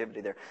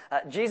creativity there.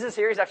 Jesus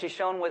here is actually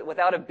shown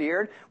without a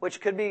beard,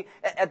 which could be,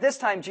 at this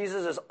time,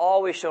 Jesus is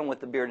always shown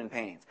with the beard in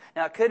paintings.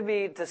 Now, it could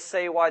be to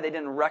say why they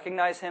didn't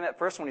recognize him at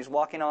first when he's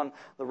walking on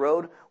the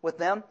road with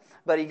them.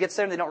 But he gets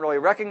there and they don't really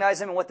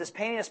recognize him. And what this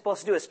painting is supposed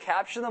to do is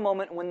capture the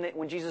moment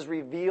when Jesus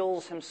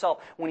reveals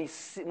himself, when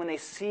they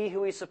see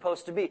who he's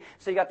supposed to be.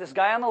 So you got this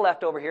guy on the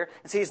left over here,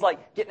 and so he's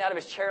like getting out of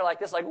his chair like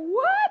this, like,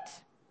 what?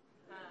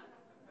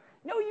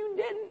 No, you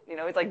didn't.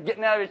 He's like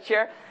getting out of his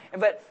chair.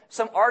 But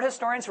some art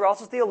historians who are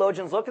also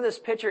theologians look at this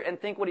picture and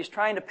think what he's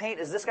trying to paint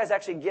is this guy's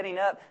actually getting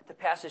up to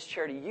pass his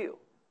chair to you,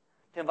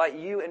 to invite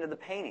you into the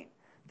painting,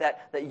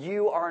 that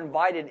you are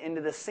invited into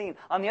this scene.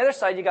 On the other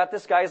side, you got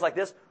this guy who's like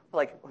this,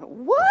 like,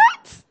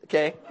 what?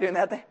 Okay, doing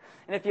that thing.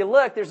 And if you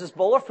look, there's this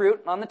bowl of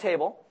fruit on the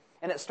table,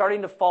 and it's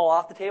starting to fall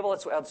off the table.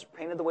 It's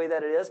painted the way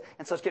that it is,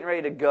 and so it's getting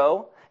ready to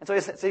go. And so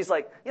he's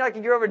like, like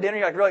you're over dinner,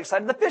 you're like really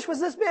excited. The fish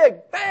was this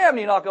big. Bam! And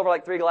you knock over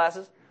like 3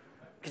 glasses.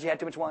 because you had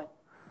too much wine.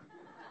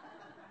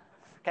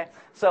 Okay,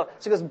 so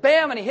he goes,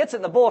 bam, and he hits it,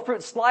 and the bowl of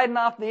fruit sliding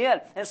off the end.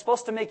 And it's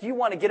supposed to make you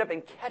want to get up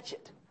and catch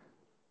it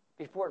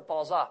before it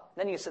falls off.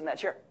 Then you can sit in that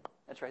chair.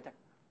 That's right there.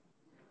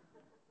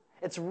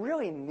 It's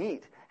really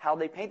neat how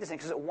they paint this thing,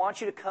 because it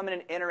wants you to come in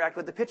and interact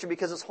with the picture,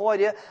 because this whole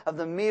idea of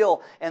the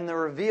meal and the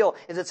reveal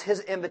is it's his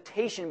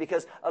invitation,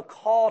 because a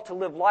call to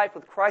live life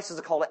with Christ is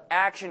a call to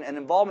action and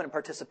involvement and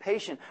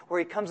participation, where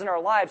he comes in our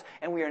lives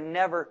and we are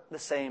never the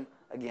same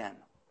again.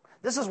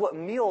 This is what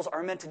meals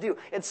are meant to do.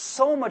 It's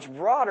so much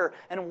broader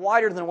and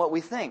wider than what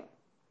we think.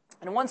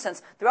 And in one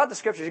sense, throughout the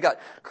Scriptures, you've got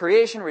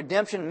creation,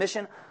 redemption,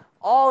 mission,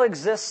 all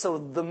exist so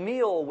the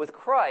meal with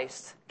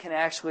Christ can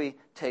actually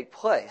take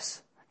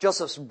place.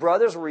 Joseph's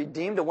brothers were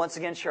redeemed to once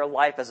again share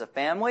life as a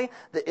family.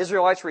 The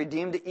Israelites were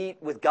redeemed to eat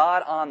with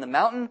God on the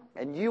mountain.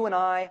 And you and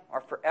I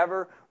are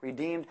forever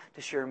redeemed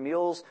to share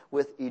meals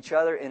with each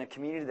other in a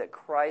community that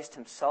Christ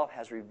himself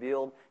has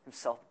revealed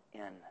himself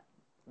in.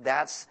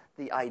 That's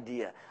the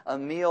idea. A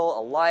meal,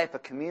 a life, a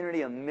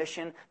community, a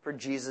mission for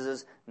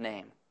Jesus'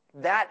 name.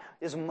 That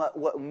is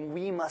what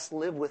we must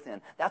live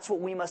within. That's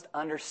what we must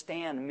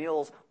understand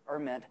meals are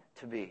meant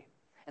to be.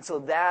 And so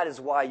that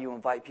is why you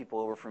invite people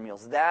over for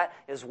meals. That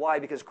is why,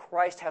 because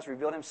Christ has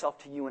revealed himself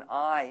to you and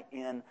I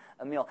in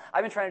a meal.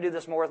 I've been trying to do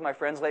this more with my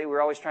friends lately.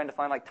 We're always trying to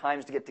find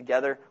times to get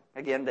together,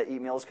 again, to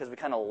eat meals, because we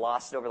kind of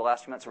lost it over the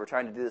last few months, so we're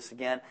trying to do this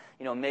again.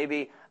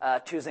 Maybe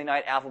Tuesday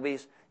night,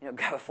 Applebee's,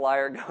 grab a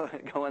flyer,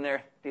 go in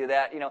there, do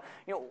that.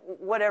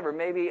 Whatever.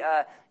 Maybe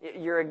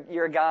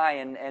you're a guy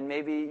and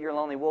maybe you're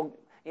lonely.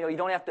 You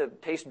don't have to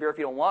taste beer if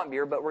you don't want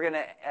beer, but we're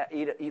going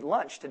to eat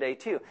lunch today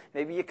too.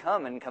 Maybe you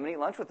come and eat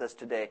lunch with us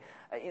today.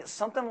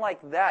 Something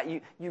like that.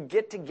 You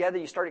get together,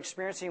 you start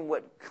experiencing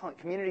what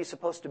community is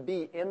supposed to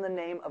be in the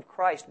name of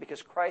Christ,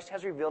 because Christ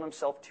has revealed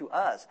himself to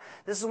us.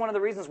 This is one of the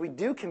reasons we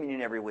do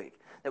communion every week,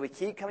 that we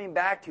keep coming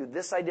back to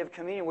this idea of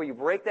communion, where you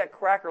break that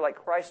cracker like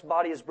Christ's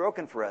body is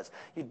broken for us.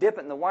 You dip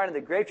it in the wine of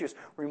the grape juice,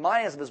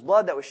 reminding us of his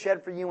blood that was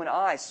shed for you and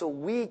I, so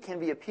we can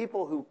be a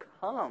people who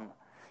come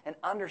and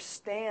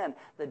understand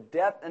the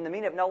depth and the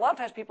meaning of it. Now, a lot of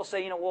times people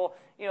say,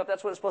 if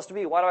that's what it's supposed to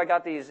be, why do I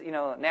got these,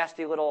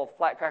 nasty little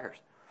flat crackers?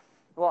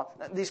 Well,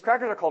 these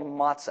crackers are called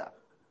matzah.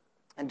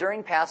 And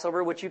during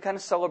Passover, which you kind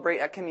of celebrate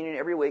at communion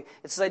every week,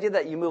 it's this idea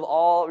that you remove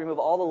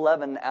all the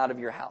leaven out of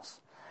your house.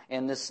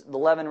 And the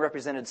leaven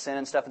represented sin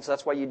and stuff, and so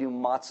that's why you do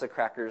matzah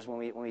crackers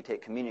when we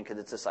take communion, because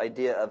it's this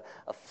idea of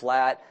a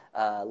flat,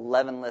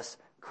 leavenless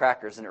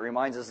crackers. And it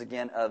reminds us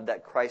again of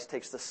that Christ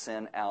takes the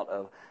sin out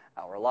of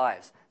our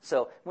lives.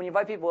 So when you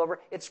invite people over,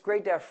 it's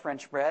great to have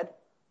French bread,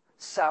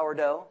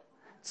 sourdough.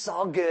 It's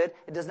all good.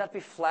 It doesn't have to be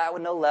flat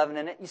with no leaven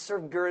in it. You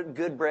serve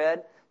good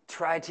bread.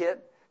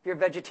 Tri-tip. If you're a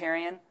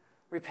vegetarian,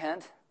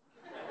 repent.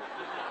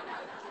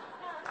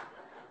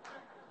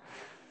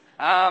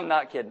 I'm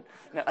not kidding.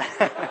 No.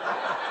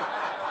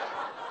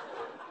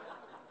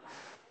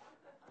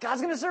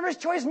 God's going to serve his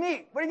choice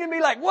meat. What are you going to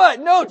be like? What?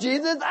 No,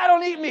 Jesus, I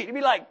don't eat meat. You'd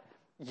be like,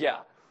 yeah.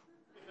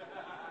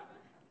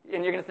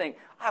 And you're going to think,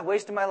 I've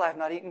wasted my life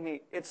not eating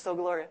meat. It's so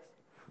glorious.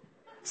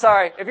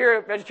 Sorry, if you're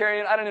a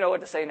vegetarian, I don't even know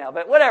what to say now,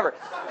 but whatever.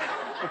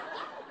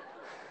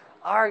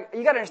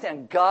 You got to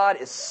understand, God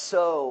is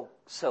so,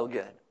 so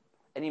good.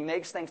 And he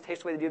makes things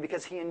taste the way they do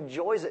because he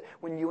enjoys it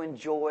when you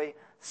enjoy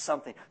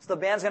something. So the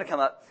band's going to come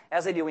up.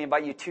 As they do, we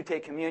invite you to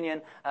take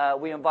communion.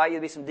 We invite you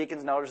to be some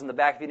deacons and elders in the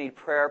back if you need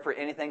prayer for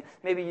anything.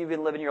 Maybe you've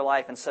been living your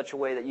life in such a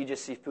way that you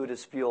just see food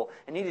as fuel,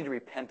 and you need to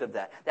repent of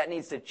that. That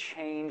needs to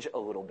change a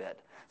little bit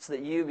so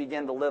that you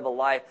begin to live a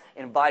life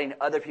inviting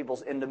other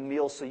people into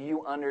meals so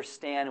you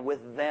understand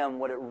with them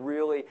what it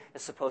really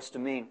is supposed to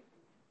mean.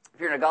 If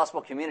you're in a gospel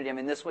community,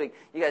 this week,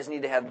 you guys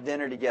need to have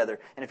dinner together.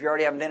 And if you're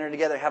already having dinner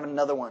together, have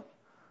another one.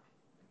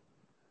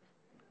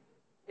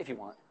 If you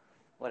want.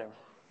 Whatever.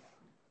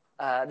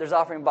 There's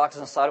offering boxes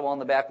on the side wall in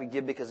the back. We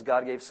give because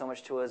God gave so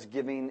much to us.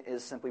 Giving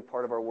is simply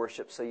part of our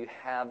worship, so you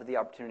have the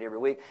opportunity every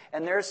week.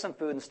 And there's some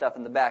food and stuff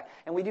in the back.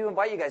 And we do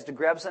invite you guys to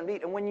grab something to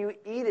eat. And when you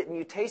eat it and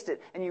you taste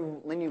it,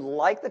 and when you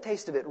like the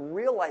taste of it,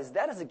 realize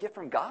that is a gift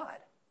from God.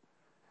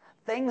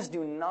 Things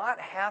do not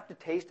have to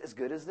taste as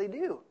good as they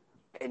do,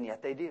 and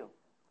yet they do.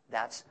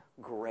 That's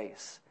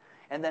grace.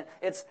 And then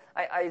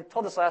I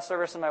told this last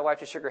service, and my wife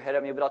just shook her head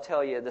at me, but I'll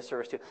tell you this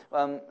service too.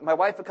 My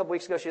wife, a couple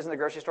weeks ago, she was in the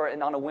grocery store,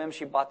 and on a whim,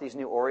 she bought these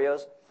new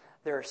Oreos.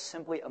 They're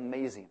simply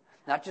amazing.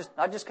 Not just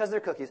because they're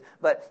cookies,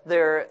 but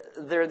they're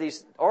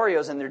these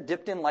Oreos, and they're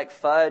dipped in like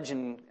fudge,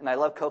 and I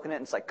love coconut,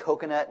 and it's like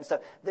coconut and stuff.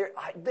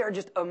 They're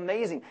just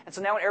amazing. And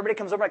so now when everybody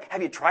comes over, like,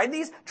 have you tried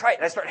these? Try it.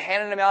 And I start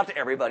handing them out to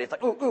everybody. It's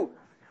like, ooh.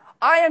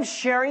 I am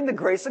sharing the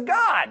grace of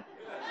God.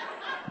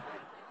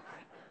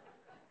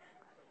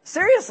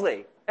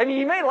 Seriously.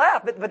 You may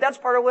laugh, but that's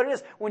part of what it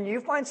is. When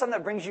you find something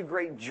that brings you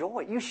great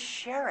joy, you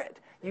share it.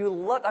 You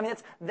look.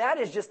 That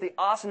is just the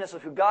awesomeness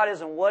of who God is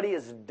and what he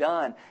has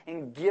done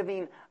in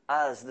giving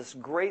us this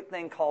great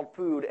thing called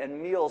food and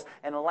meals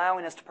and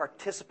allowing us to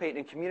participate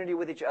in community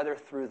with each other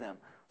through them.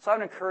 So I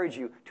would encourage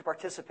you to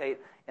participate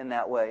in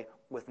that way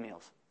with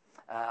meals.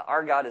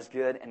 Our God is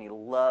good, and he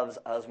loves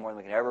us more than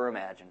we can ever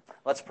imagine.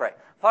 Let's pray.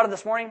 Father,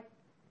 this morning,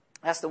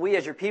 I ask that we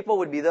as your people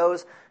would be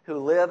those who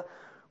live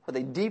with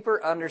a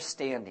deeper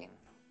understanding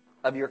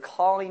of your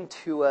calling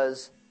to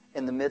us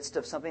in the midst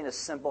of something as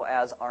simple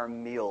as our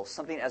meals,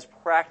 something as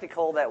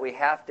practical that we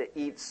have to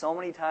eat so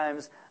many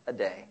times a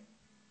day.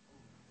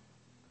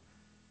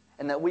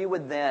 And that we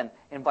would then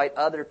invite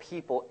other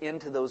people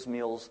into those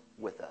meals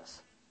with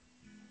us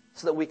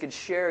so that we could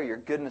share your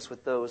goodness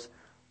with those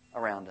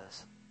around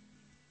us.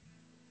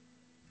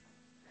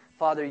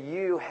 Father,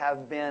 you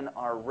have been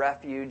our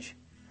refuge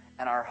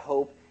and our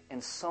hope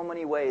in so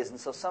many ways. And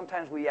so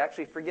sometimes we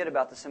actually forget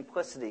about the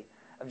simplicity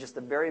of just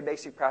the very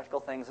basic practical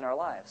things in our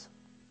lives.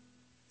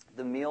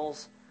 The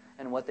meals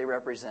and what they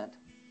represent.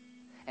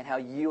 And how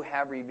you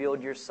have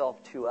revealed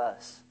yourself to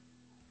us.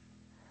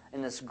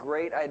 And this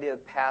great idea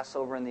of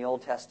Passover in the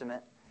Old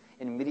Testament,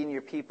 in meeting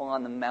your people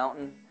on the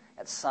mountain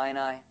at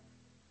Sinai,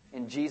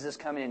 in Jesus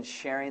coming and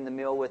sharing the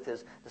meal with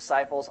his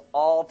disciples,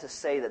 all to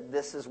say that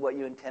this is what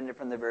you intended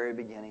from the very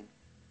beginning.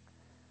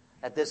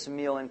 That this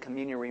meal in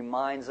communion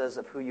reminds us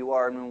of who you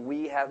are. And when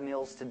we have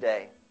meals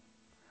today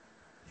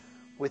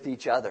with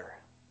each other,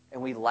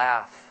 and we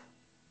laugh,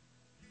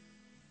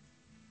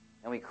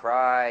 and we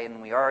cry,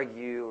 and we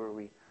argue, or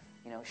we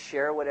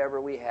share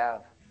whatever we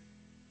have,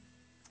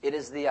 it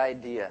is the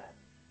idea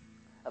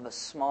of a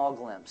small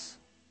glimpse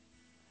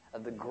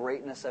of the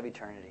greatness of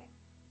eternity.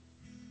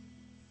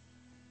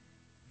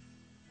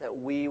 That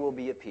we will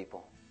be a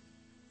people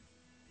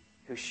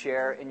who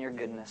share in your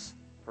goodness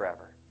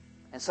forever.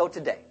 And so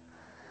today,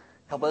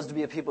 help us to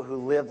be a people who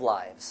live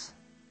lives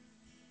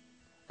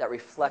that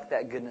reflect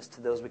that goodness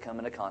to those we come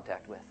into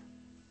contact with.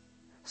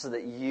 So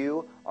that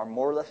you are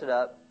more lifted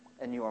up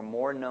and you are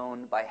more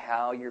known by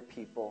how your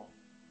people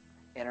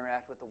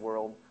interact with the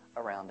world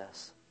around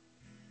us.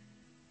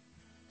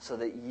 So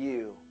that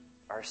you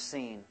are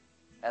seen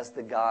as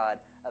the God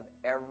of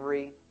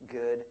every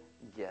good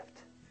gift.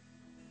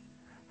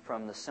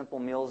 From the simple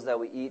meals that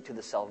we eat to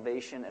the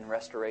salvation and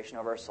restoration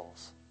of our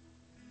souls.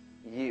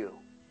 You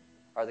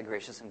are the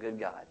gracious and good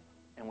God,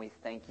 and we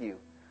thank you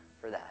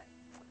for that.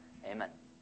 Amen.